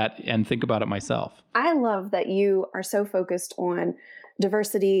about that and think about it myself. I love that you are so focused on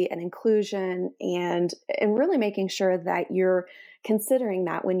diversity and inclusion and really making sure that you're considering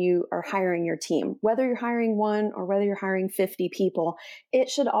that when you are hiring your team. Whether you're hiring 1 or whether you're hiring 50 people, it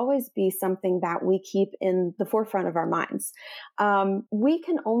should always be something that we keep in the forefront of our minds. We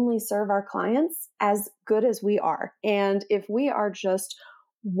can only serve our clients as good as we are. And if we are just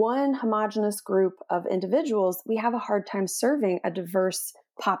one homogenous group of individuals, we have a hard time serving a diverse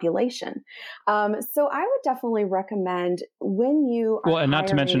population. So I would definitely recommend when you are Well, and not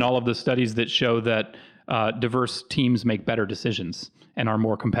to mention hiring- all of the studies that show that diverse teams make better decisions and are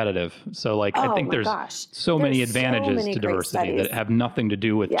more competitive. So, like, I think there's so many advantages to diversity that have nothing to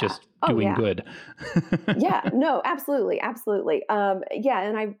do with just doing good. Yeah, no, absolutely. Absolutely. And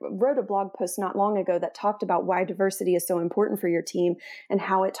I wrote a blog post not long ago that talked about why diversity is so important for your team and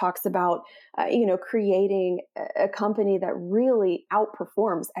how it talks about, creating a company that really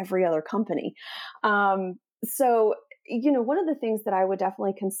outperforms every other company. So, one of the things that I would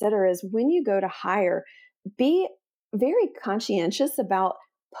definitely consider is when you go to hire, be very conscientious about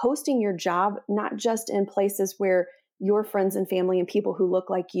posting your job, not just in places where your friends and family and people who look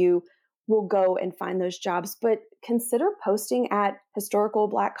like you will go and find those jobs, but consider posting at historical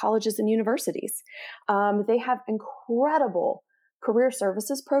Black colleges and universities. They have incredible career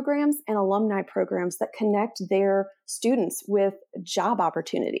services programs and alumni programs that connect their students with job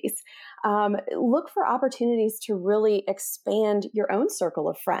opportunities. Look for opportunities to really expand your own circle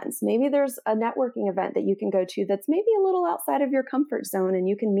of friends. Maybe there's a networking event that you can go to that's maybe a little outside of your comfort zone and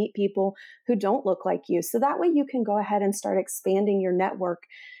you can meet people who don't look like you. So that way you can go ahead and start expanding your network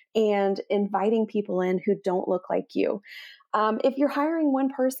and inviting people in who don't look like you. If you're hiring one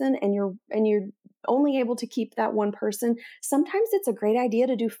person and you're only able to keep that one person, sometimes it's a great idea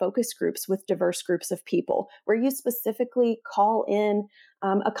to do focus groups with diverse groups of people where you specifically call in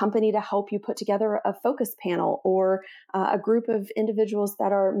a company to help you put together a focus panel or a group of individuals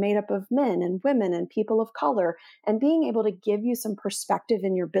that are made up of men and women and people of color, and being able to give you some perspective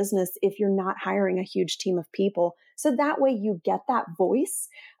in your business if you're not hiring a huge team of people. So that way you get that voice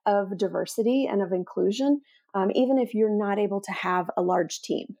of diversity and of inclusion, even if you're not able to have a large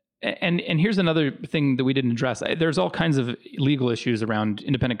team. And here's another thing that we didn't address. There's all kinds of legal issues around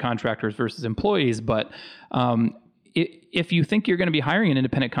independent contractors versus employees, but if you think you're going to be hiring an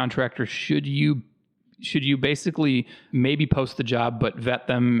independent contractor, should you basically maybe post the job but vet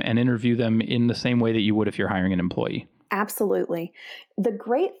them and interview them in the same way that you would if you're hiring an employee? Absolutely. The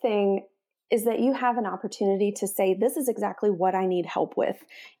great thing is that you have an opportunity to say, this is exactly what I need help with.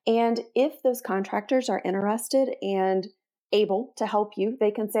 And if those contractors are interested and able to help you,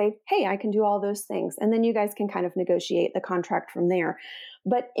 they can say, hey, I can do all those things. And then you guys can kind of negotiate the contract from there.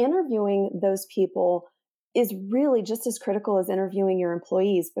 But interviewing those people is really just as critical as interviewing your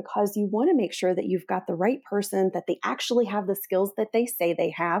employees, because you want to make sure that you've got the right person, that they actually have the skills that they say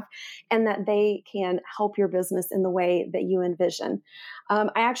they have, and that they can help your business in the way that you envision.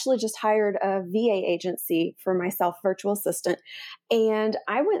 I actually just hired a VA agency for myself, virtual assistant, and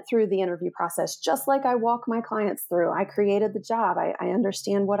I went through the interview process just like I walk my clients through. I created the job. I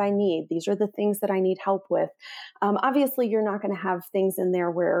understand what I need. These are the things that I need help with. Obviously, you're not going to have things in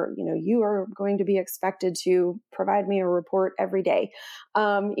there where you are going to be expected to provide me a report every day,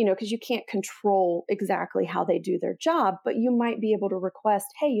 because you can't control exactly how they do their job. But you might be able to request,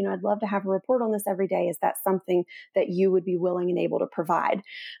 hey, I'd love to have a report on this every day. Is that something that you would be willing and able to provide?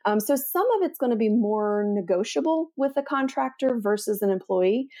 So some of it's going to be more negotiable with a contractor versus an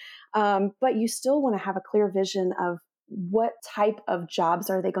employee, but you still want to have a clear vision of what type of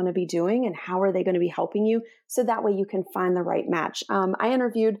jobs are they going to be doing and how are they going to be helping you, so that way you can find the right match. I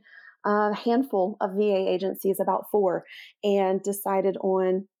interviewed a handful of VA agencies, about 4, and decided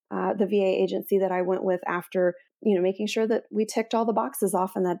on the VA agency that I went with after making sure that we ticked all the boxes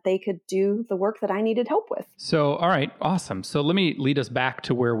off and that they could do the work that I needed help with. So, all right, awesome. So let me lead us back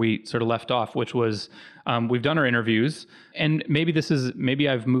to where we sort of left off, which was we've done our interviews, and maybe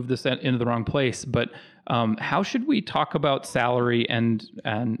I've moved this into the wrong place, but how should we talk about salary and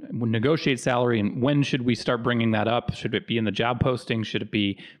negotiate salary, and when should we start bringing that up? Should it be in the job posting? Should it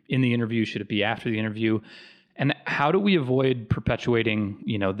be in the interview? Should it be after the interview? And how do we avoid perpetuating,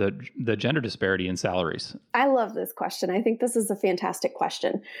 the gender disparity in salaries? I love this question. I think this is a fantastic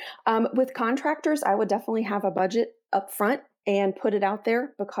question. With contractors, I would definitely have a budget up front and put it out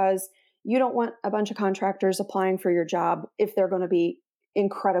there, because you don't want a bunch of contractors applying for your job if they're going to be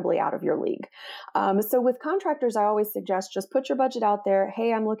incredibly out of your league. So with contractors, I always suggest just put your budget out there.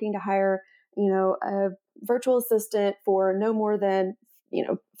 Hey, I'm looking to hire, a virtual assistant for no more than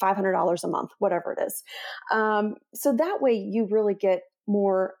 $500 a month, whatever it is. So that way you really get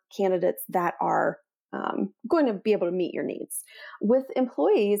more candidates that are going to be able to meet your needs. With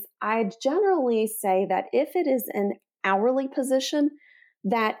employees, I generally say that if it is an hourly position,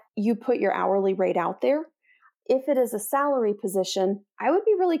 that you put your hourly rate out there. If it is a salary position, I would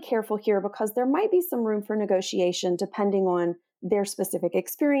be really careful here, because there might be some room for negotiation depending on their specific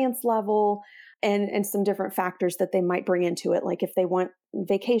experience level, and some different factors that they might bring into it, like if they want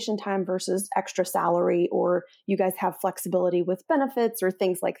vacation time versus extra salary, or you guys have flexibility with benefits or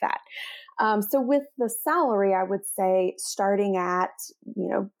things like that. So with the salary, I would say starting at,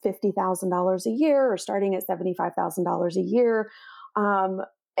 $50,000 a year or starting at $75,000 a year,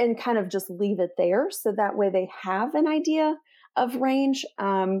 and kind of just leave it there. So that way they have an idea of range.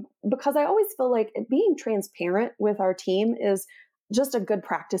 Because I always feel like being transparent with our team is just a good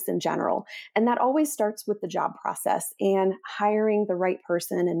practice in general. And that always starts with the job process and hiring the right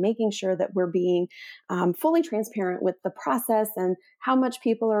person and making sure that we're being fully transparent with the process and how much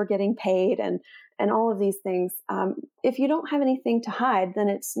people are getting paid and all of these things. If you don't have anything to hide, then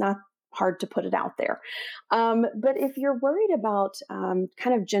it's not hard to put it out there. But if you're worried about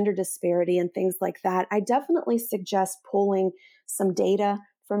kind of gender disparity and things like that, I definitely suggest pulling some data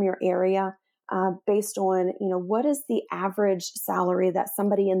from your area based on, what is the average salary that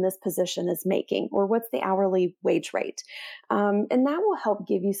somebody in this position is making, or what's the hourly wage rate? And that will help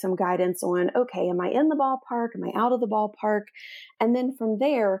give you some guidance on, okay, am I in the ballpark? Am I out of the ballpark? And then from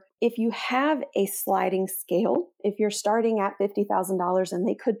there, if you have a sliding scale, if you're starting at $50,000 and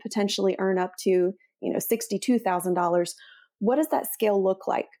they could potentially earn up to, $62,000, what does that scale look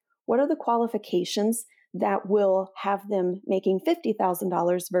like? What are the qualifications that will have them making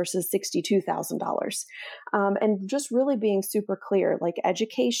 $50,000 versus $62,000? And just really being super clear, like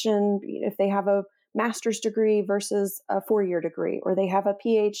education, if they have a master's degree versus a 4-year degree, or they have a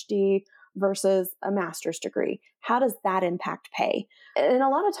PhD versus a master's degree, how does that impact pay? And a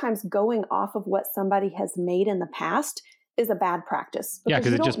lot of times going off of what somebody has made in the past is a bad practice. Yeah,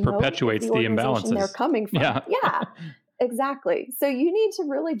 because it just perpetuates the imbalances they're coming from. Yeah. Exactly. So you need to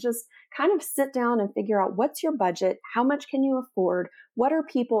really just kind of sit down and figure out what's your budget, how much can you afford, what are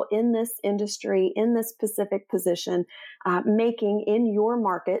people in this industry, in this specific position, making in your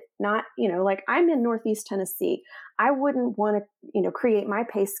market. Not, like I'm in Northeast Tennessee. I wouldn't want to, create my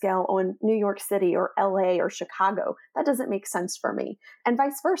pay scale on New York City or LA or Chicago. That doesn't make sense for me. And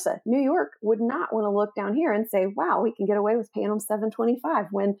vice versa. New York would not want to look down here and say, wow, we can get away with paying them $7.25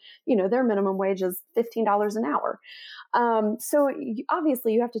 when, their minimum wage is $15 an hour. So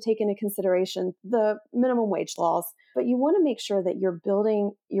obviously you have to take into consideration the minimum wage laws, but you want to make sure that you're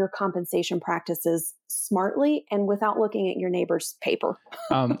building your compensation practices smartly and without looking at your neighbor's paper.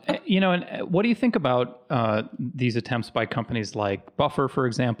 And what do you think about these attempts by companies like Buffer, for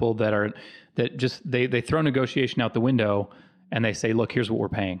example, that they throw negotiation out the window and they say, look, here's what we're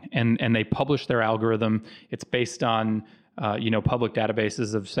paying. And they publish their algorithm. It's based on public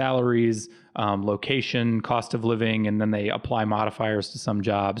databases of salaries, location, cost of living, and then they apply modifiers to some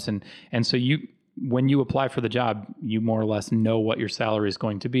jobs. And so when you apply for the job, you more or less know what your salary is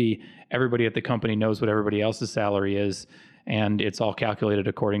going to be. Everybody at the company knows what everybody else's salary is, and it's all calculated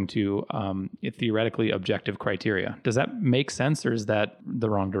according to theoretically objective criteria. Does that make sense, or is that the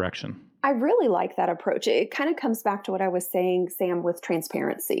wrong direction? I really like that approach. It kind of comes back to what I was saying, Sam, with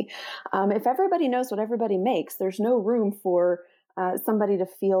transparency. If everybody knows what everybody makes, there's no room for somebody to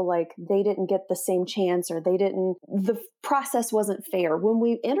feel like they didn't get the same chance, or the process wasn't fair. When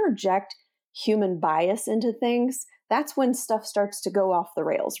we interject human bias into things, that's when stuff starts to go off the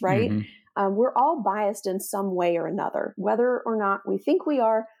rails, right? Mm-hmm. We're all biased in some way or another, whether or not we think we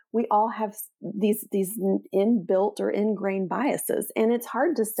are. We all have these inbuilt or ingrained biases. And it's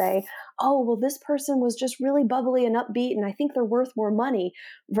hard to say, oh, well, this person was just really bubbly and upbeat, and I think they're worth more money,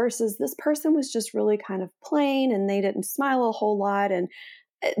 versus this person was just really kind of plain and they didn't smile a whole lot. And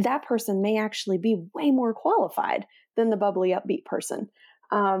that person may actually be way more qualified than the bubbly, upbeat person.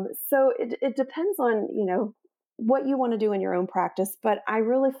 So it depends on, what you want to do in your own practice. But I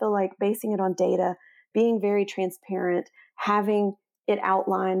really feel like basing it on data, being very transparent, having it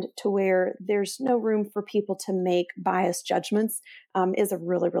outlined to where there's no room for people to make biased judgments is a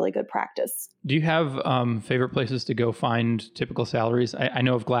really, really good practice. Do you have favorite places to go find typical salaries? I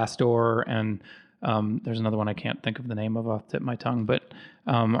know of Glassdoor, and there's another one I can't think of the name of off the tip of my tongue, but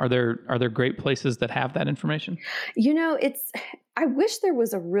are there great places that have that information? I wish there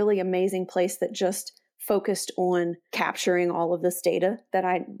was a really amazing place that just focused on capturing all of this data that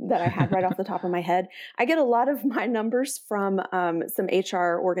I had right off the top of my head. I get a lot of my numbers from some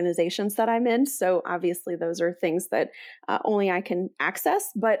HR organizations that I'm in. So obviously those are things that only I can access,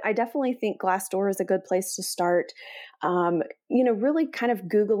 but I definitely think Glassdoor is a good place to start. Really kind of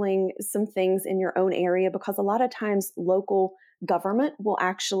Googling some things in your own area, because a lot of times local government will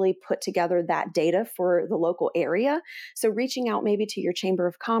actually put together that data for the local area. So reaching out maybe to your Chamber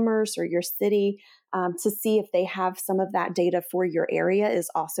of Commerce or your city to see if they have some of that data for your area is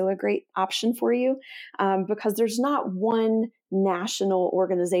also a great option for you, because there's not one national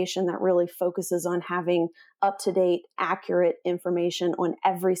organization that really focuses on having up-to-date, accurate information on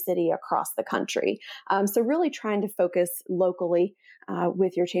every city across the country. So really trying to focus locally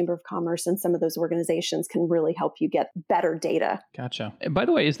with your Chamber of Commerce and some of those organizations can really help you get better data. Gotcha. And by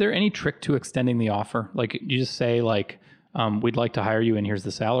the way, is there any trick to extending the offer? Like you just say we'd like to hire you and here's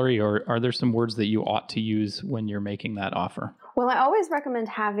the salary, or are there some words that you ought to use when you're making that offer? Well, I always recommend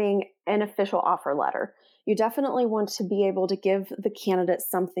having an official offer letter. You definitely want to be able to give the candidate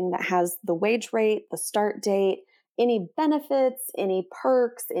something that has the wage rate, the start date, any benefits, any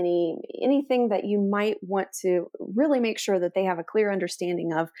perks, anything that you might want to really make sure that they have a clear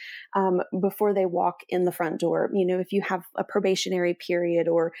understanding of before they walk in the front door. If you have a probationary period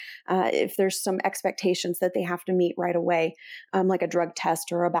or if there's some expectations that they have to meet right away, like a drug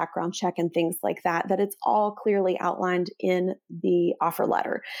test or a background check and things like that, that it's all clearly outlined in the offer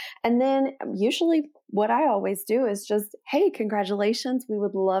letter. And then usually what I always do is just, hey, congratulations. We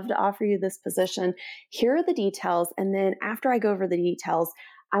would love to offer you this position. Here are the details. And then after I go over the details,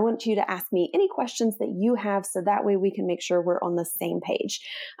 I want you to ask me any questions that you have so that way we can make sure we're on the same page.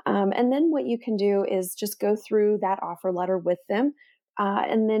 And then what you can do is just go through that offer letter with them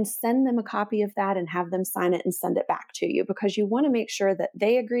and then send them a copy of that and have them sign it and send it back to you, because you want to make sure that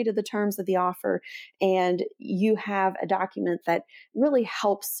they agree to the terms of the offer and you have a document that really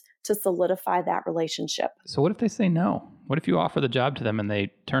helps to solidify that relationship. So what if they say no? What if you offer the job to them and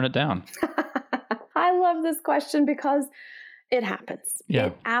they turn it down? I love this question because it happens. Yeah.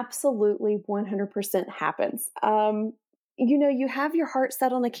 It absolutely 100% happens. You have your heart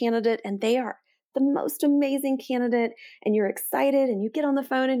set on a candidate and they are the most amazing candidate and you're excited and you get on the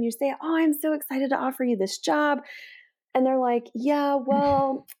phone and you say, oh, I'm so excited to offer you this job. And they're like, yeah,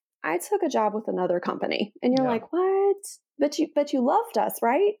 well, I took a job with another company. And you're like, what? But you loved us,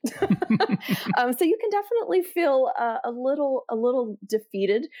 right? So you can definitely feel a little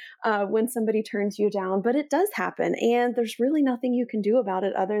defeated when somebody turns you down, but it does happen. And there's really nothing you can do about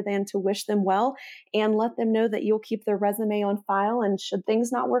it other than to wish them well and let them know that you'll keep their resume on file. And should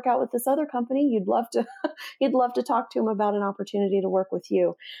things not work out with this other company, you'd love to talk to them about an opportunity to work with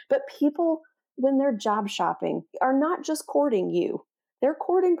you. But people, when they're job shopping, are not just courting you. They're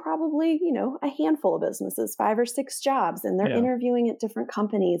courting probably, a handful of businesses, 5 or 6 jobs, and they're interviewing at different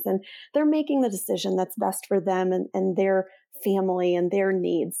companies, and they're making the decision that's best for them and their family and their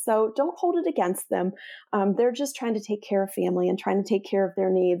needs. So don't hold it against them. They're just trying to take care of family and trying to take care of their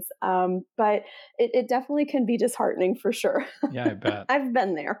needs. But it definitely can be disheartening for sure. Yeah, I bet. I've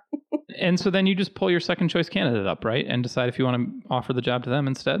been there. And so then you just pull your second choice candidate up, right? And decide if you want to offer the job to them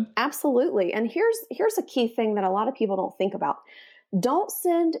instead? Absolutely. And here's a key thing that a lot of people don't think about. Don't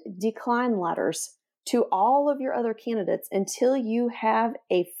send decline letters to all of your other candidates until you have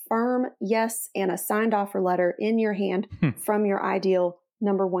a firm yes and a signed offer letter in your hand from your ideal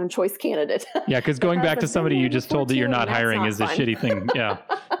number one choice candidate. Yeah, because going back to somebody you just told that you're not hiring is a shitty thing. Yeah.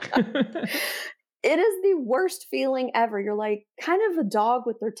 It is the worst feeling ever. You're like kind of a dog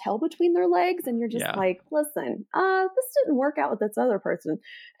with their tail between their legs. And you're just like, listen, this didn't work out with this other person.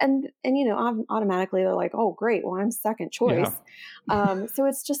 And automatically they're like, oh, great. Well, I'm second choice. Yeah. So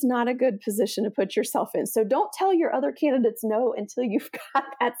it's just not a good position to put yourself in. So don't tell your other candidates no until you've got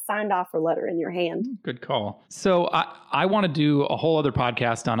that signed offer letter in your hand. Good call. So I want to do a whole other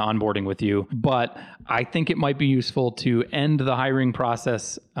podcast on onboarding with you, but I think it might be useful to end the hiring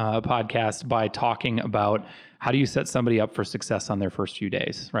process podcast by talking about how do you set somebody up for success on their first few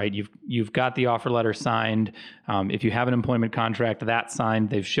days, right? You've got the offer letter signed. If you have an employment contract, that's signed.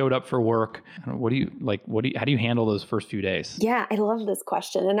 They've showed up for work. How do you handle those first few days? Yeah, I love this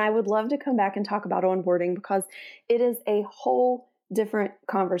question. And I would love to come back and talk about onboarding because it is a whole different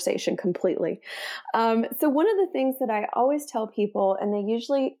conversation completely. So one of the things that I always tell people, and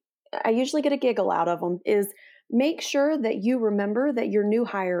I usually get a giggle out of them, is make sure that you remember that your new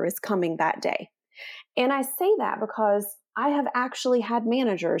hire is coming that day. And I say that because I have actually had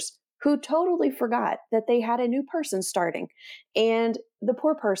managers who totally forgot that they had a new person starting. And the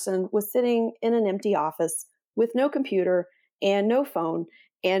poor person was sitting in an empty office with no computer and no phone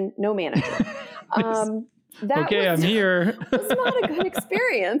and no manager. I'm here. Was not a good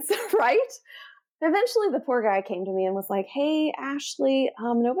experience, right? Eventually, the poor guy came to me and was like, hey, Ashley,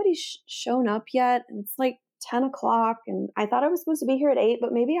 nobody's shown up yet. And it's like, 10 o'clock and I thought I was supposed to be here at 8,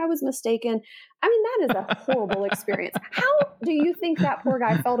 but maybe I was mistaken. I mean, that is a horrible experience. How do you think that poor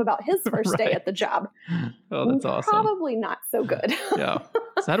guy felt about his first day at the job? Oh, that's awesome. Probably not so good. Yeah.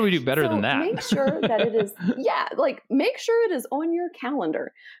 So how do we do better than that? Make sure that it is, make sure it is on your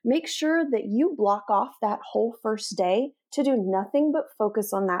calendar. Make sure that you block off that whole first day to do nothing but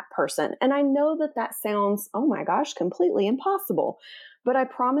focus on that person. And I know that that sounds, oh my gosh, completely impossible. But I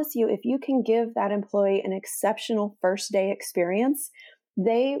promise you, if you can give that employee an exceptional first day experience,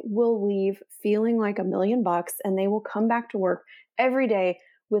 they will leave feeling like $1,000,000 and they will come back to work every day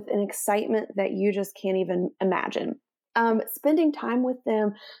with an excitement that you just can't even imagine. Spending time with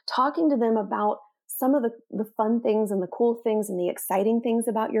them, talking to them about some of the fun things and the cool things and the exciting things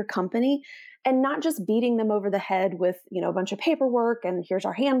about your company, and not just beating them over the head with, a bunch of paperwork and here's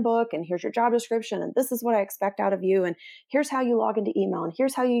our handbook and here's your job description and this is what I expect out of you and here's how you log into email and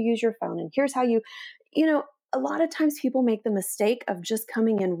here's how you use your phone and here's how you a lot of times people make the mistake of just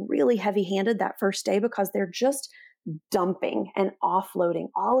coming in really heavy-handed that first day because they're just dumping and offloading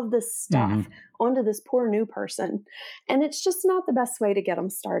all of this stuff onto this poor new person. And it's just not the best way to get them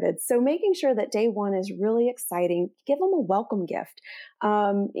started. So making sure that day one is really exciting, give them a welcome gift,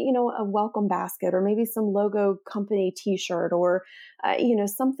 a welcome basket, or maybe some logo company t-shirt, or,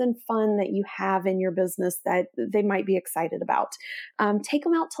 something fun that you have in your business that they might be excited about. Take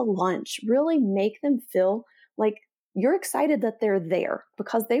them out to lunch, really make them feel like you're excited that they're there,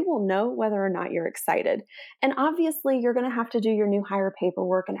 because they will know whether or not you're excited. And obviously you're going to have to do your new hire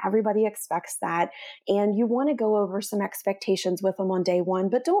paperwork and everybody expects that. And you want to go over some expectations with them on day one,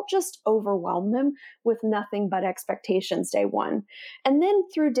 but don't just overwhelm them with nothing but expectations day one. And then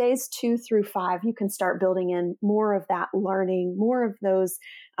through days 2 through 5, you can start building in more of that learning, more of those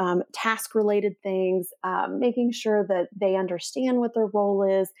task related things, making sure that they understand what their role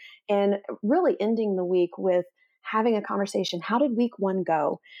is, and really ending the week with having a conversation. How did week 1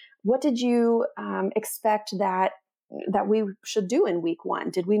 go? What did you expect that we should do in week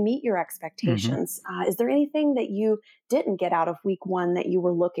 1? Did we meet your expectations? Is there anything that you didn't get out of week 1 that you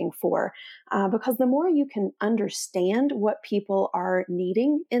were looking for? Because the more you can understand what people are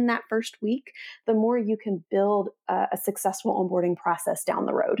needing in that first week, the more you can build a successful onboarding process down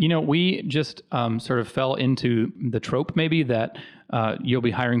the road. We just sort of fell into the trope maybe that you'll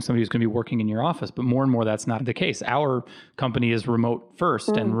be hiring somebody who's going to be working in your office, but more and more that's not the case. Our company is remote first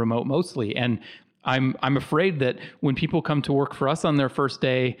and remote mostly. And I'm afraid that when people come to work for us on their first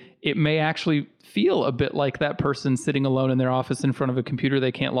day, it may actually feel a bit like that person sitting alone in their office in front of a computer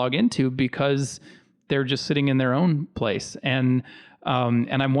they can't log into because they're just sitting in their own place. And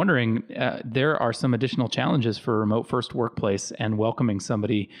I'm wondering, there are some additional challenges for a remote first workplace and welcoming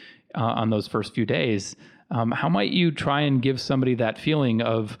somebody on those first few days. How might you try and give somebody that feeling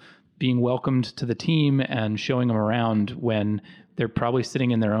of being welcomed to the team and showing them around when they're probably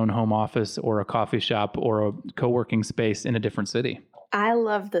sitting in their own home office or a coffee shop or a co-working space in a different city? I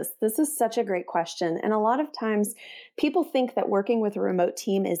love this. This is such a great question. And a lot of times people think that working with a remote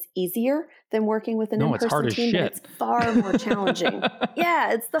team is easier than working with an in-person team, but it's far more challenging.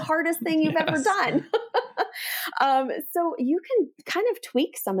 Yeah, it's the hardest thing you've ever done. So you can kind of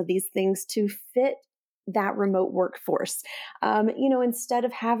tweak some of these things to fit that remote workforce. Instead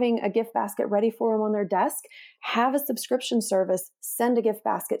of having a gift basket ready for them on their desk, have a subscription service, send a gift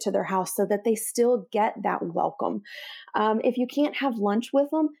basket to their house so that they still get that welcome. If you can't have lunch with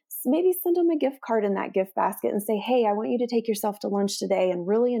them, maybe send them a gift card in that gift basket and say, hey, I want you to take yourself to lunch today and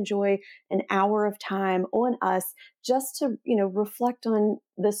really enjoy an hour of time on us just to, reflect on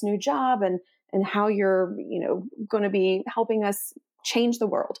this new job and how you're, going to be helping us change the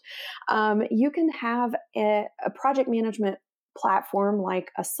world. You can have a project management platform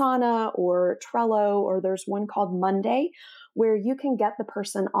like Asana or Trello, or there's one called Monday, where you can get the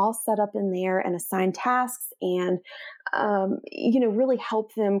person all set up in there and assign tasks and, really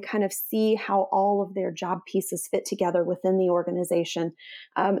help them kind of see how all of their job pieces fit together within the organization.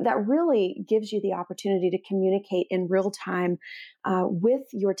 That really gives you the opportunity to communicate in real time with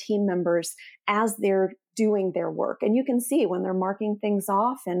your team members as they're doing their work. And you can see when they're marking things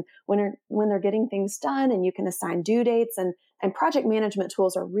off and when they're getting things done, and you can assign due dates, and project management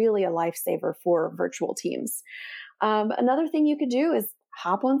tools are really a lifesaver for virtual teams. Another thing you could do is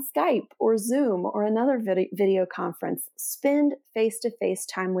hop on Skype or Zoom or another video conference. Spend face-to-face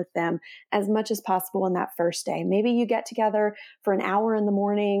time with them as much as possible on that first day. Maybe you get together for an hour in the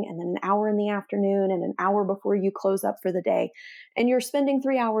morning and then an hour in the afternoon and an hour before you close up for the day. And you're spending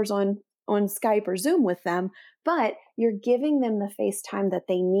 3 hours on Skype or Zoom with them, but you're giving them the face time that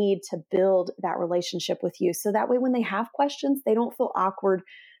they need to build that relationship with you. So that way, when they have questions, they don't feel awkward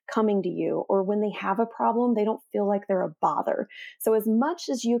coming to you, or when they have a problem, they don't feel like they're a bother. So as much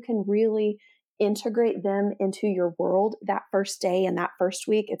as you can really integrate them into your world that first day and that first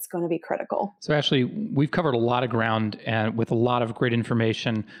week, it's going to be critical. So Ashley, we've covered a lot of ground and with a lot of great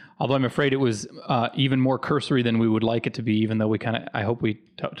information, although I'm afraid it was even more cursory than we would like it to be, even though I hope we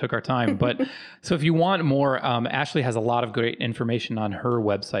took our time. But so if you want more, Ashley has a lot of great information on her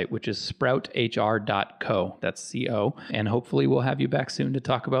website, which is sprouthr.co. That's C-O. And hopefully we'll have you back soon to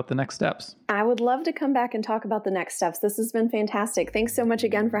talk about the next steps. I would love to come back and talk about the next steps. This has been fantastic. Thanks so much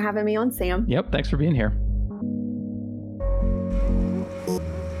again for having me on, Sam. Yep. Thanks for being here.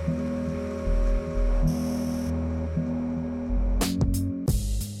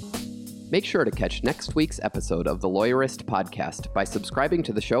 Make sure to catch next week's episode of the Lawyerist Podcast by subscribing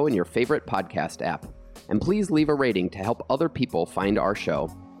to the show in your favorite podcast app. And please leave a rating to help other people find our show.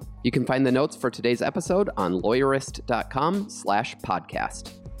 You can find the notes for today's episode on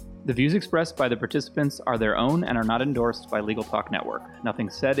lawyerist.com/podcast. The views expressed by the participants are their own and are not endorsed by Legal Talk Network. Nothing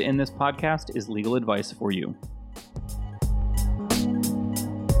said in this podcast is legal advice for you.